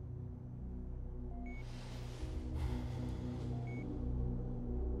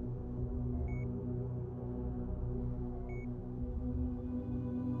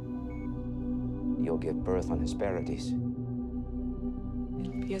 You'll give birth on Hesperides.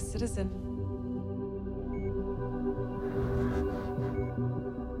 You'll be a citizen.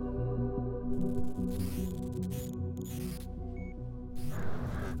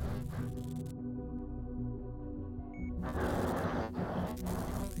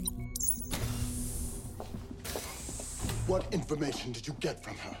 What information did you get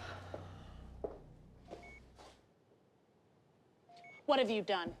from her? What have you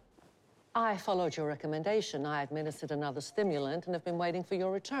done? I followed your recommendation. I administered another stimulant and have been waiting for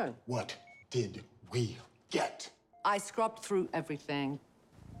your return. What did we get? I scrubbed through everything.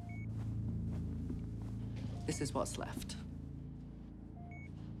 This is what's left.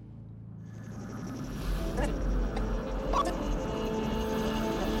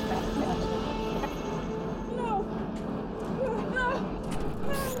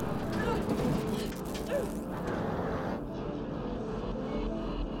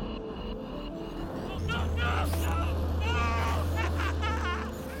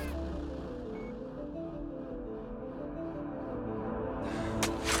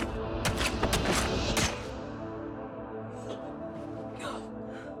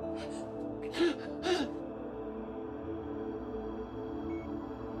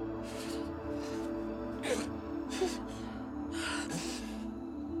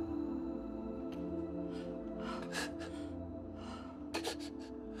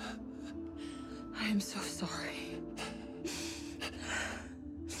 I am so sorry.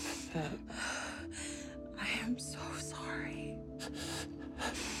 I am so sorry.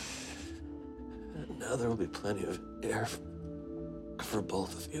 Now there will be plenty of air for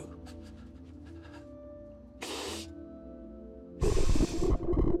both of you.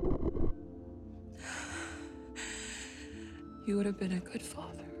 You would have been a good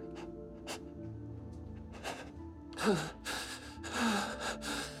father.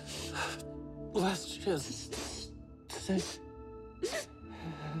 Last chance to say.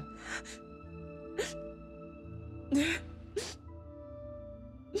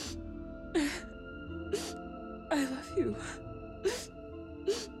 I love you.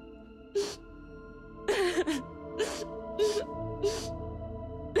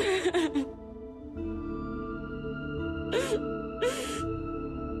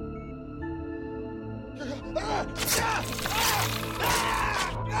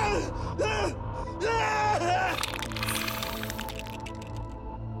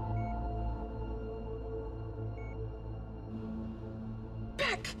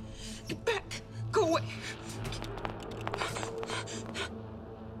 Back! Get back! Go away!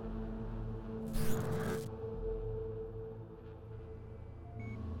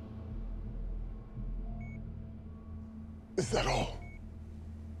 Is that all?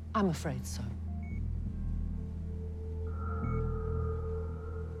 I'm afraid so.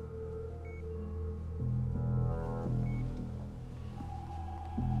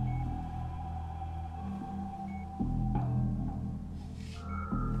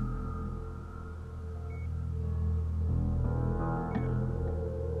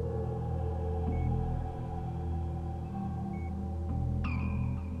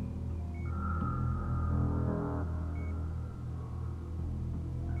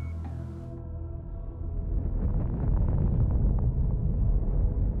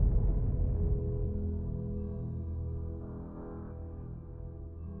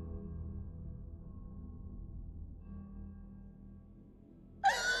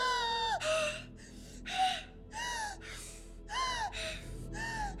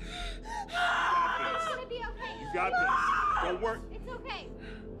 You got this. Don't worry. It's okay.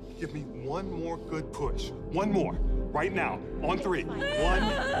 Give me one more good push. One more. Right now. On three.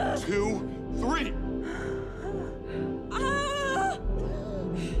 1, 2, 3.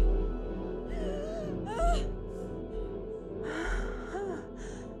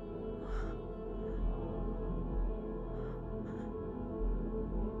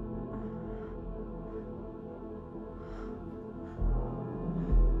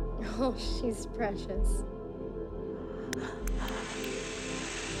 Oh, she's precious.